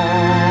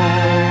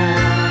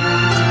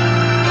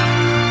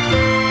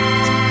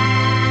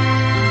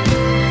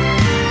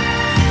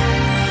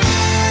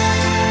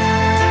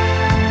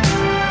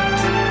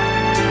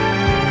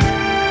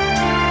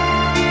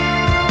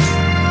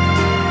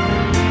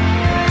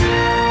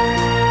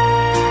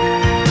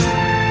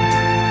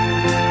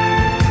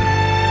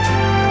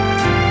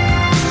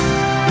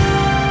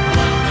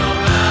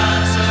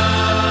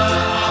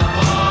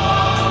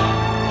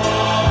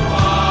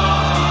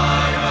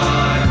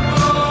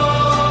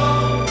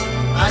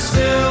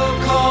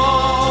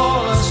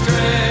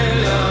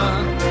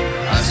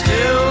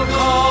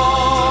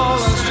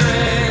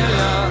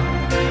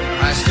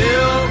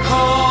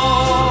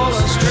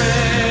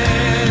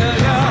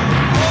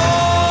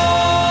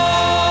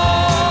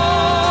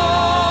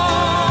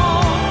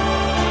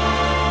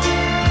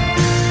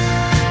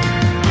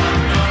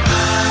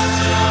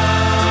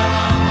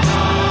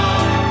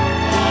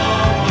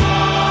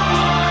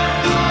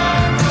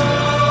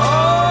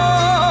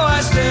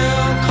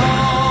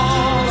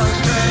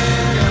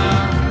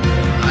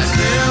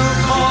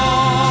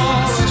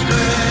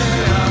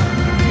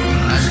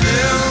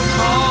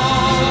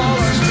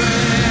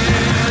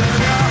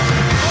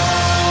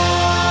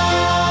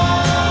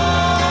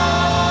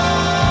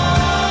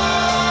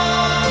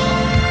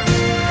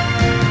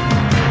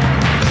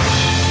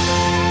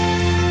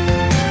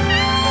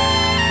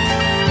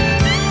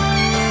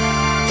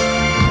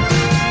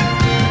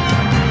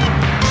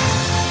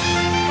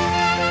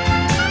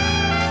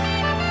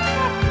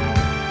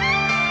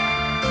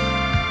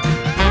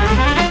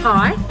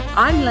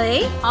 I'm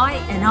Lee. Hi,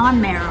 and I'm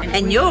Marilyn.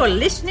 And you're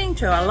listening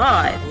to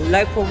Alive,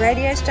 local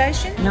radio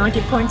station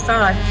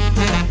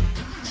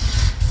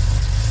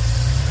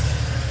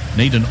 90.5.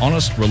 Need an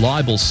honest,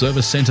 reliable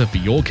service centre for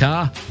your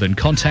car? Then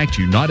contact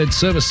United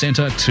Service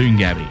Centre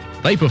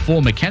Toongabbie. They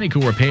perform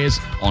mechanical repairs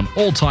on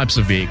all types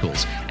of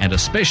vehicles and are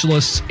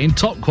specialists in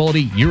top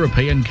quality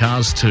European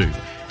cars too.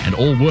 And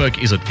all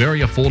work is at very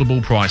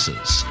affordable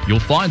prices.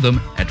 You'll find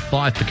them at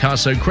 5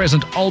 Picasso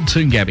Crescent, Old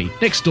Toongabbie,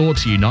 next door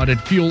to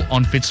United Fuel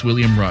on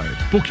Fitzwilliam Road.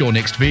 Book your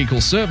next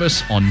vehicle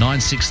service on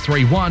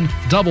 9631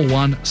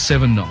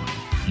 1179.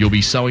 You'll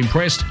be so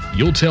impressed,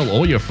 you'll tell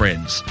all your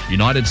friends.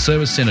 United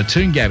Service Centre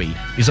Toongabbie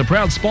is a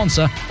proud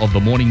sponsor of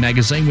The Morning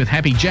Magazine with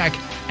Happy Jack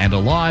and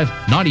Alive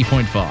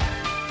 90.5.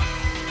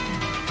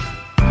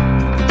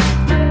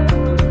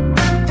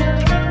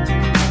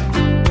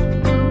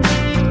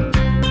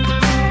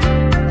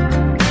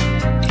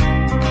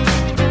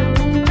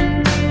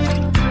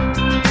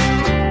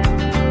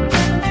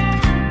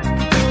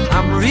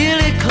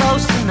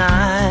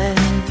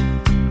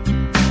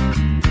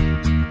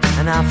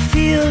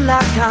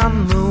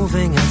 I'm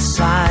moving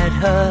inside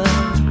her,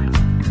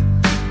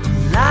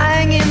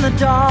 lying in the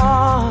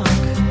dark,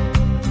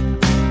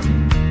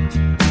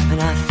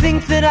 and I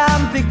think that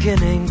I'm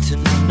beginning to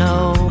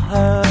know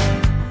her.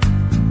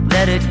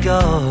 Let it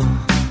go,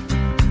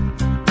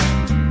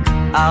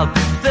 I'll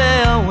be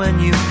there when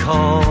you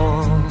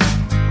call,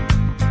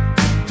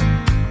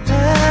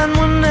 and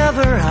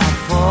whenever I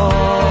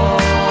fall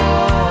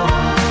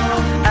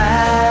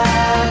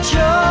at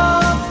your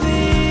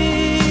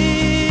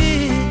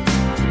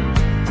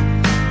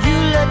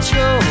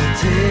your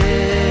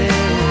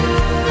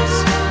tears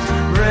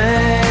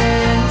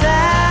rain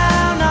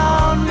down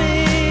on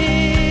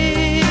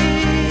me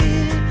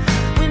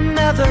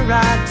whenever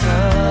I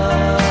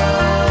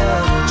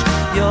touch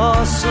your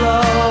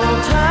slow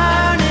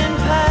turning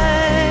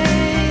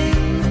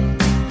pain.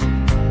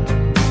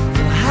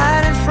 You're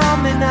hiding from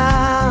me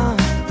now.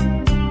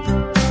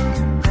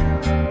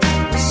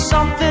 There's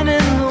something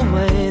in the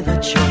way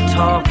that you're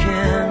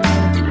talking.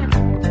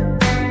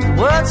 The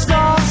words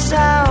don't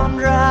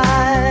sound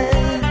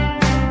right,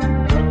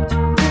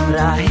 but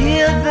I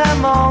hear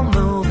them all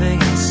moving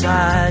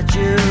inside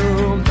you.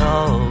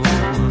 No,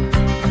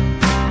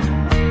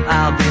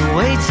 I'll be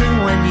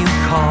waiting when you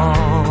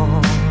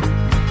call.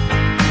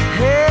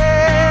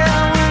 Hey,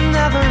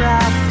 whenever I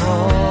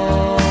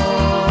fall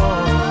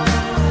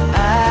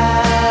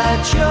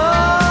at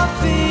your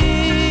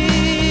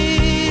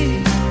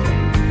feet,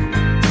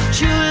 would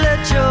you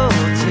let your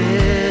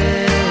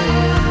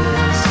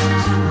tears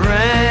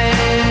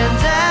rain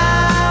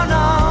down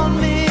on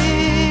me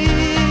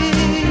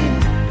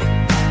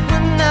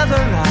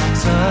whenever I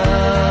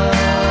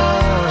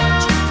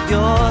touch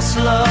your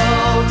slow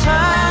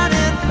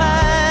turning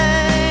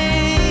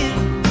pain.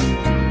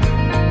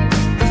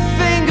 The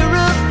finger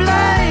of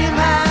blame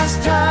has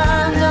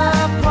turned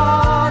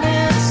upon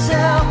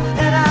itself,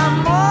 and I'm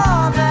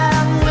more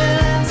than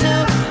willing to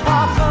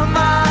offer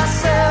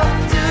myself.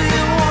 Do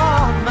you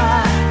want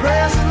my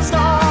presence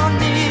or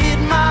need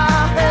my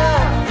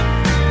help?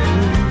 Who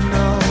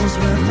knows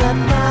where that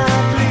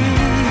might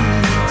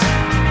lead?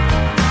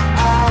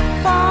 I'll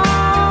fall.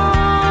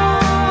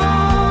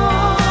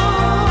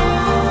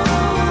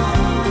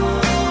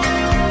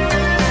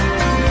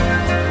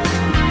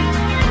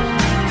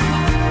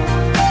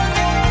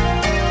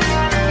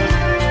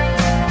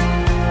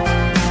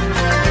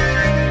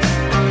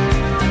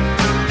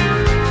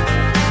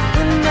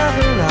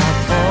 Whenever I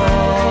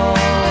fall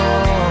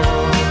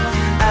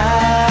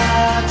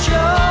at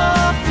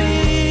your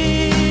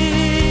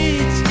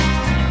feet,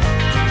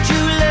 would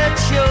you let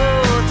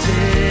your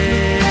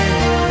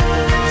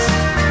tears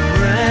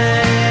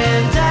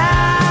rain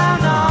down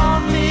on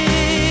me?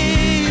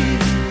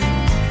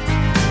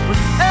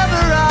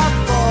 Whenever I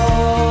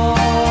fall,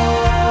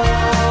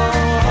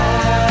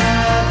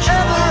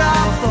 whenever I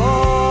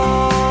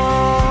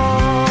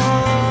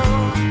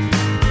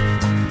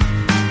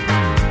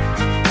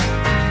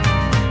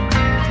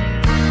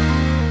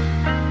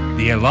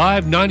The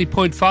Alive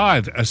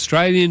 90.5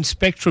 Australian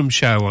Spectrum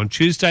Show on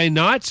Tuesday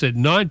nights at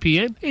 9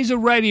 p.m. is a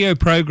radio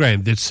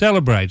program that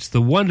celebrates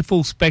the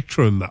wonderful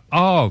spectrum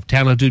of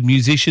talented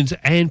musicians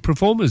and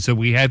performers that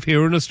we have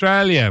here in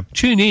Australia.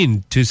 Tune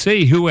in to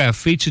see who our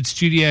featured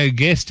studio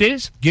guest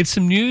is, get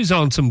some news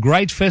on some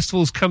great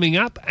festivals coming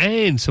up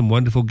and some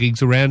wonderful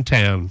gigs around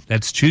town.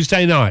 That's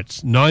Tuesday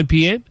nights, 9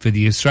 p.m. for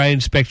the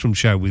Australian Spectrum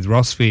Show with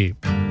Ross Fear.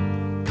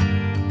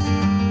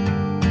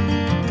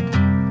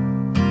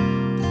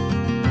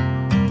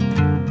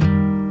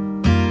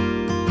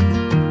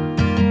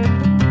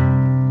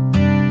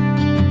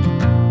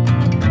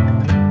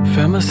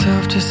 Found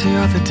myself just the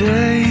other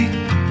day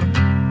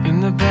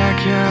in the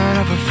backyard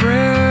of a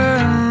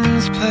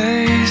friend's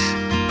place,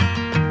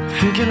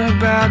 thinking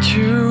about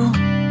you,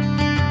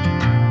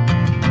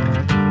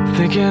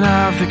 thinking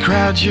of the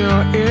crowd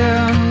you're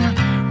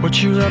in,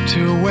 what you're up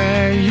to,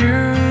 where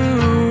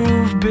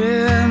you've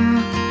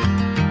been.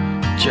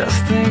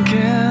 Just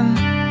thinking,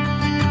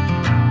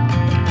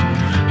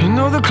 you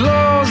know the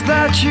clothes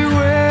that you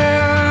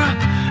wear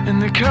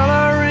the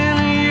color in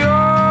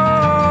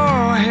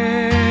your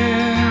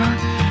hair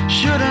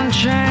shouldn't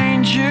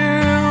change you.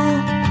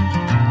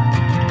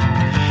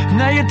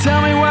 Now you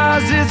tell me, why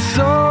is it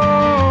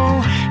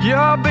so?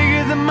 You're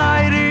bigger than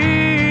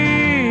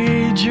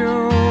mighty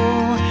Joe.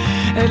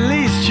 At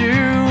least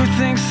you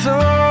think so.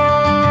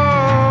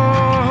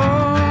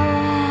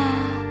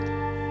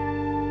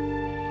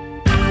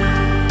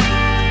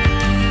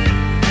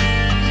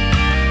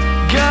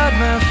 Got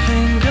my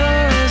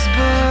fingers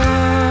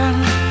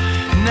burned.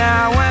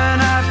 Now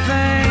when I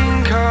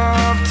think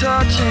of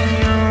touching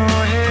your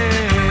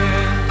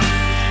hair,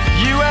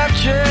 you have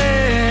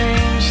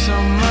changed so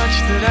much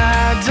that I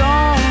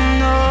don't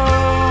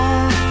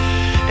know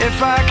if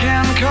I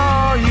can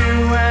call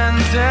you and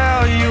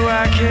tell you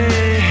I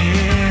care.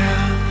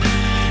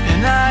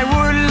 And I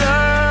would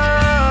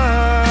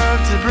love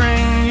to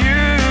bring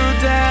you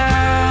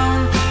down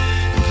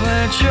and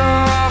plant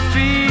your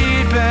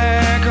feet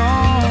back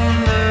on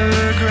the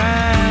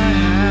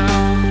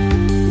ground.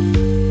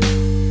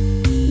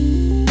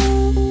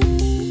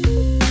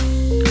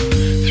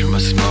 Through my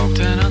smoke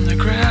down on the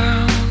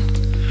ground,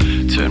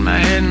 turned my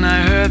head and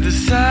I heard the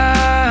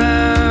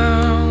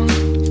sound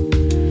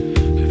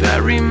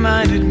that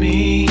reminded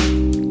me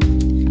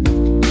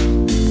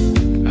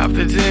of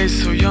the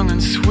days so young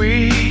and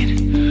sweet,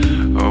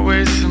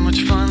 always so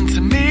much fun to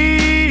me.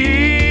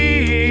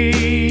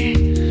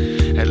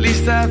 At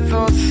least I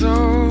thought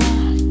so.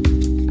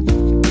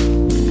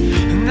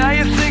 And now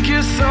you think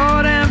you're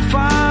so damn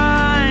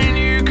fine,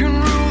 you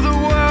can rule the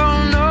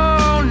world,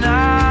 no,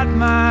 not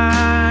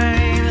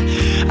mine.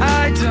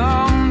 I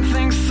don't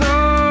think so.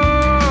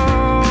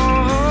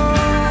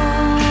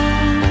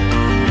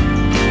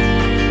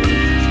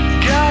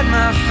 Got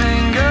my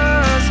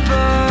fingers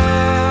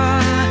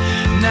burned.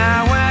 Now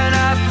when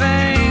I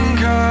think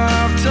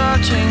of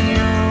touching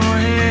your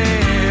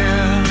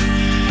hair,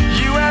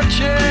 you have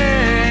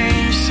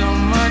changed so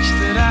much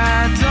that I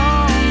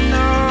don't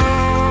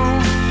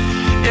know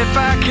if I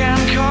can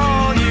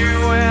call you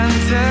and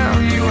tell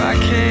you I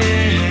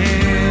care.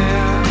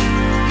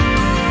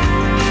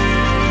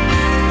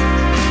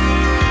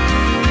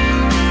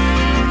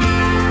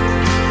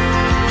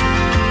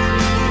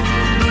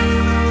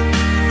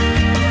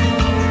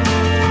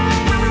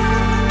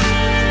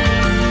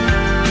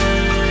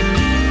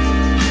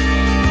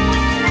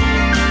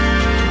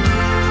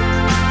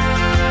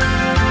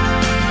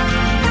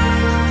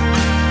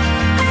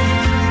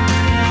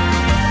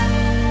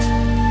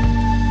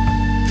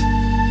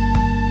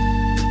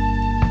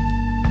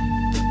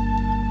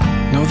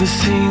 Know the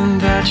scene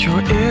that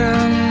you're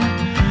in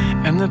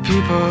and the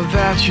people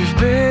that you've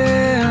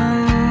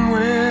been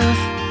with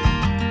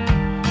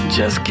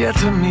just get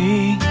to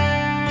me.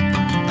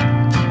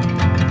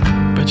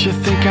 But you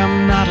think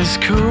I'm not as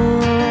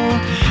cool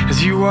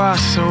as you are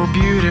so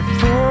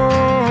beautiful.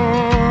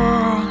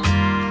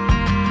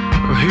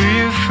 Who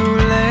you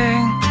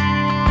fooling?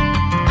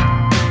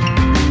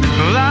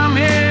 Well, I'm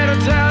here to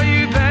tell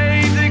you,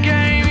 babe, the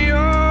game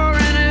you're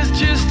in is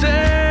just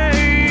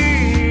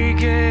a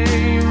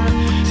game,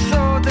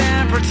 so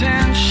damn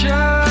pretentious.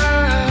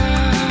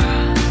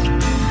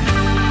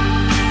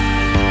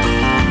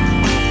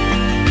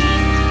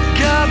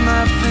 Got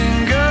my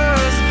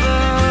fingers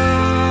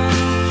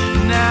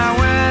burned. Now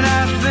when I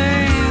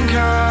think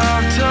of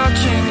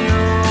touching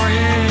your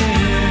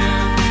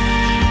hair,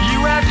 you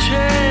have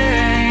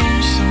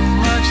changed so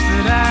much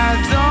that I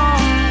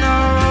don't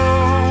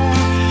know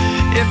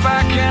if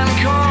I can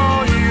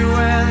call you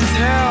and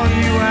tell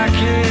you I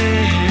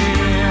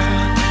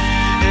care.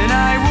 And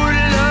I would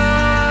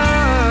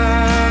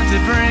love to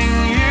bring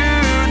you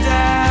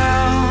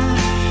down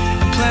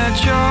and plant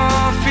your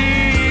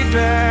feet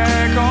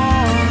back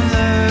on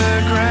the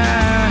ground.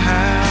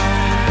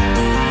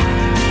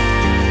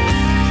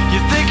 You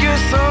think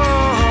you're so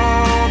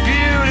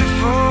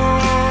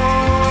beautiful,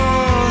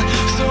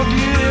 so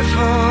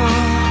beautiful.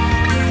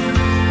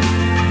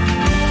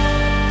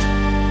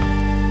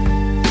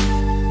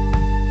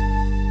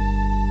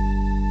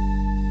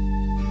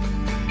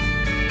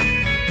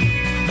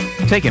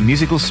 Take a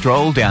musical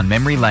stroll down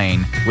memory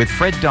lane with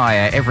Fred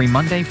Dyer every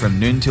Monday from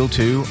noon till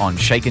 2 on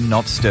Shaken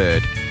Not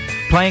Stirred.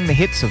 Playing the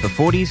hits of the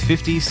 40s,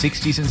 50s,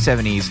 60s and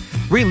 70s,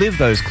 relive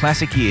those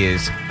classic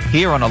years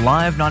here on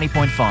Alive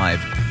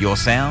 90.5. Your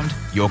sound,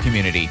 your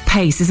community.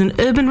 PACE is an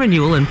urban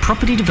renewal and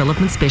property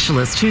development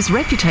specialist whose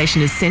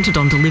reputation is centred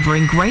on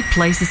delivering great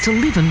places to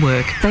live and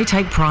work. They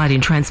take pride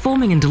in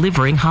transforming and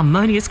delivering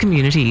harmonious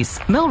communities.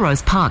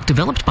 Melrose Park,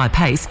 developed by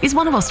PACE, is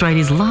one of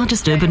Australia's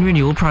largest urban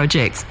renewal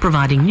projects,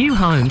 providing new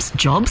homes,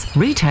 jobs,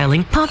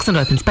 retailing, parks and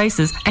open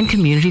spaces and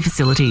community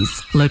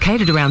facilities.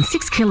 Located around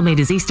 6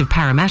 kilometres east of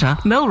Parramatta,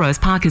 Melrose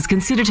Park is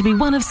considered to be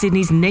one of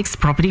Sydney's next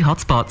property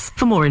hotspots.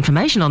 For more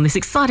information on this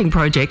exciting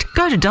project,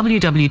 go to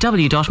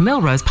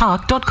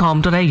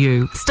www.melrosepark.com.au.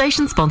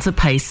 Station sponsor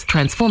PACE,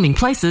 transforming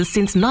places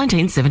since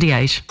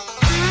 1978.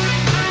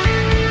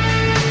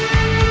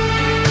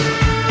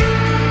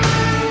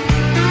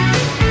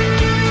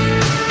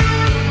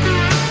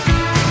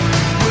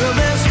 Well,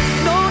 there's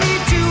no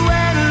need to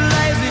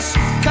analyze this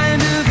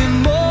kind of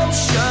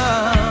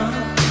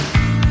emotion.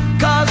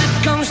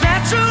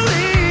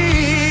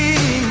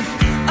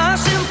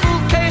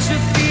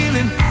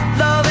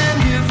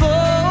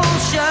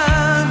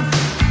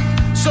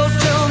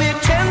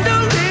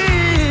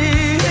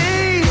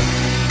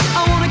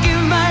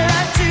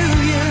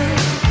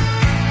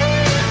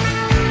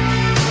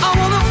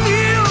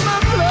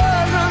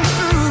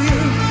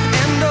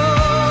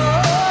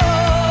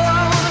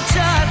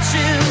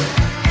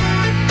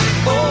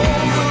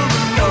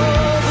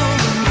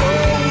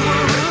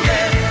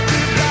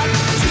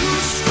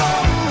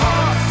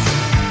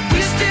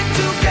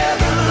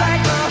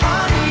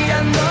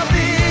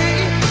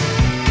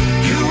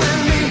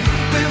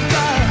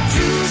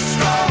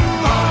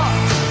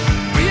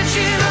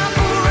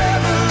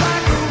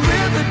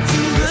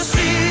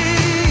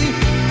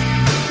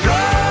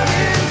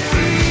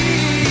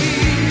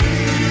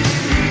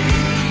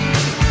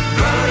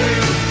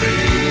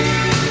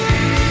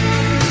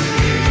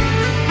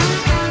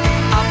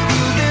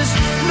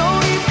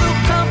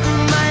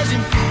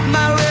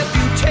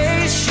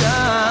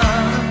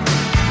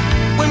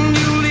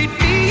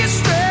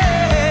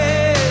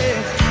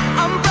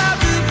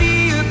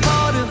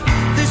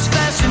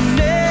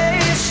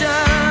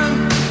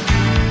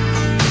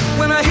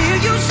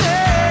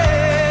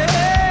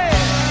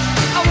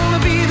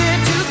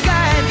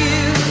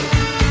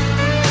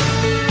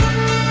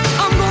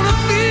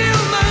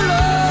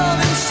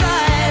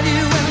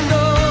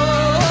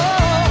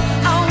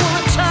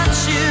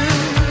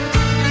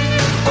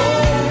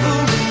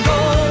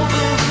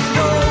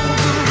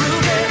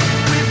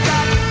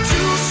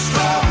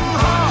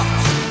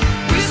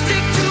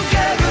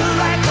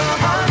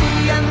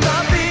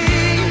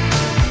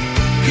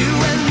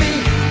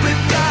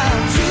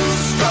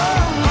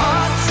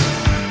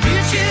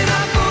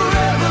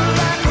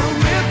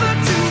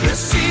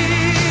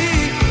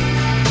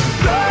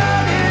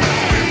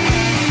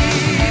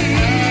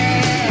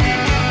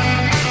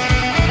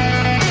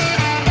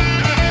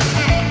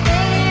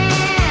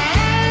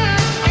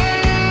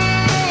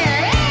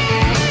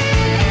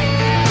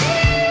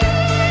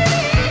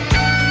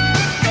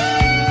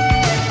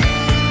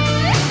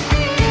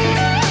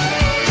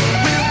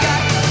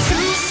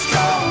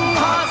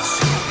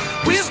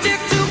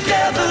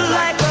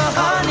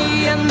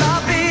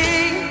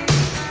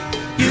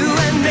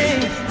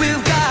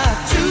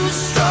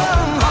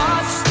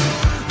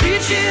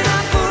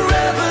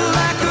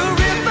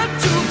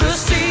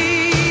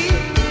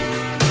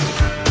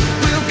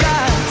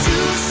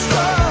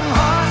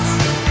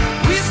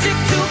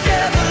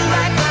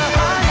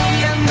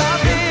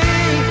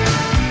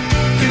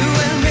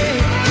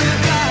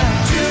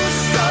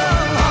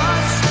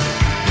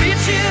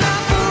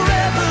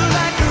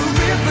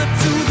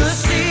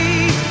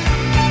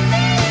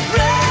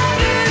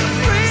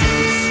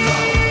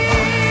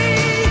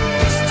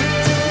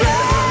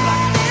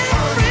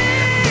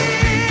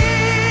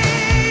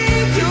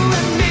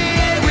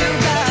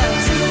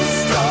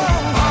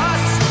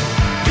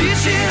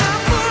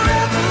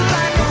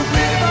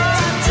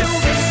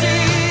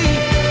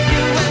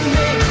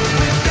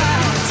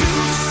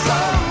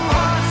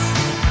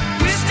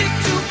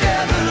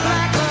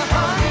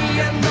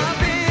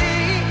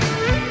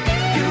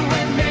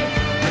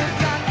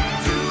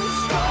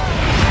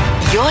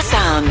 Your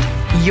sound,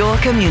 your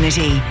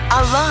community.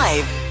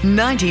 Alive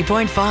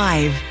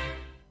 90.5.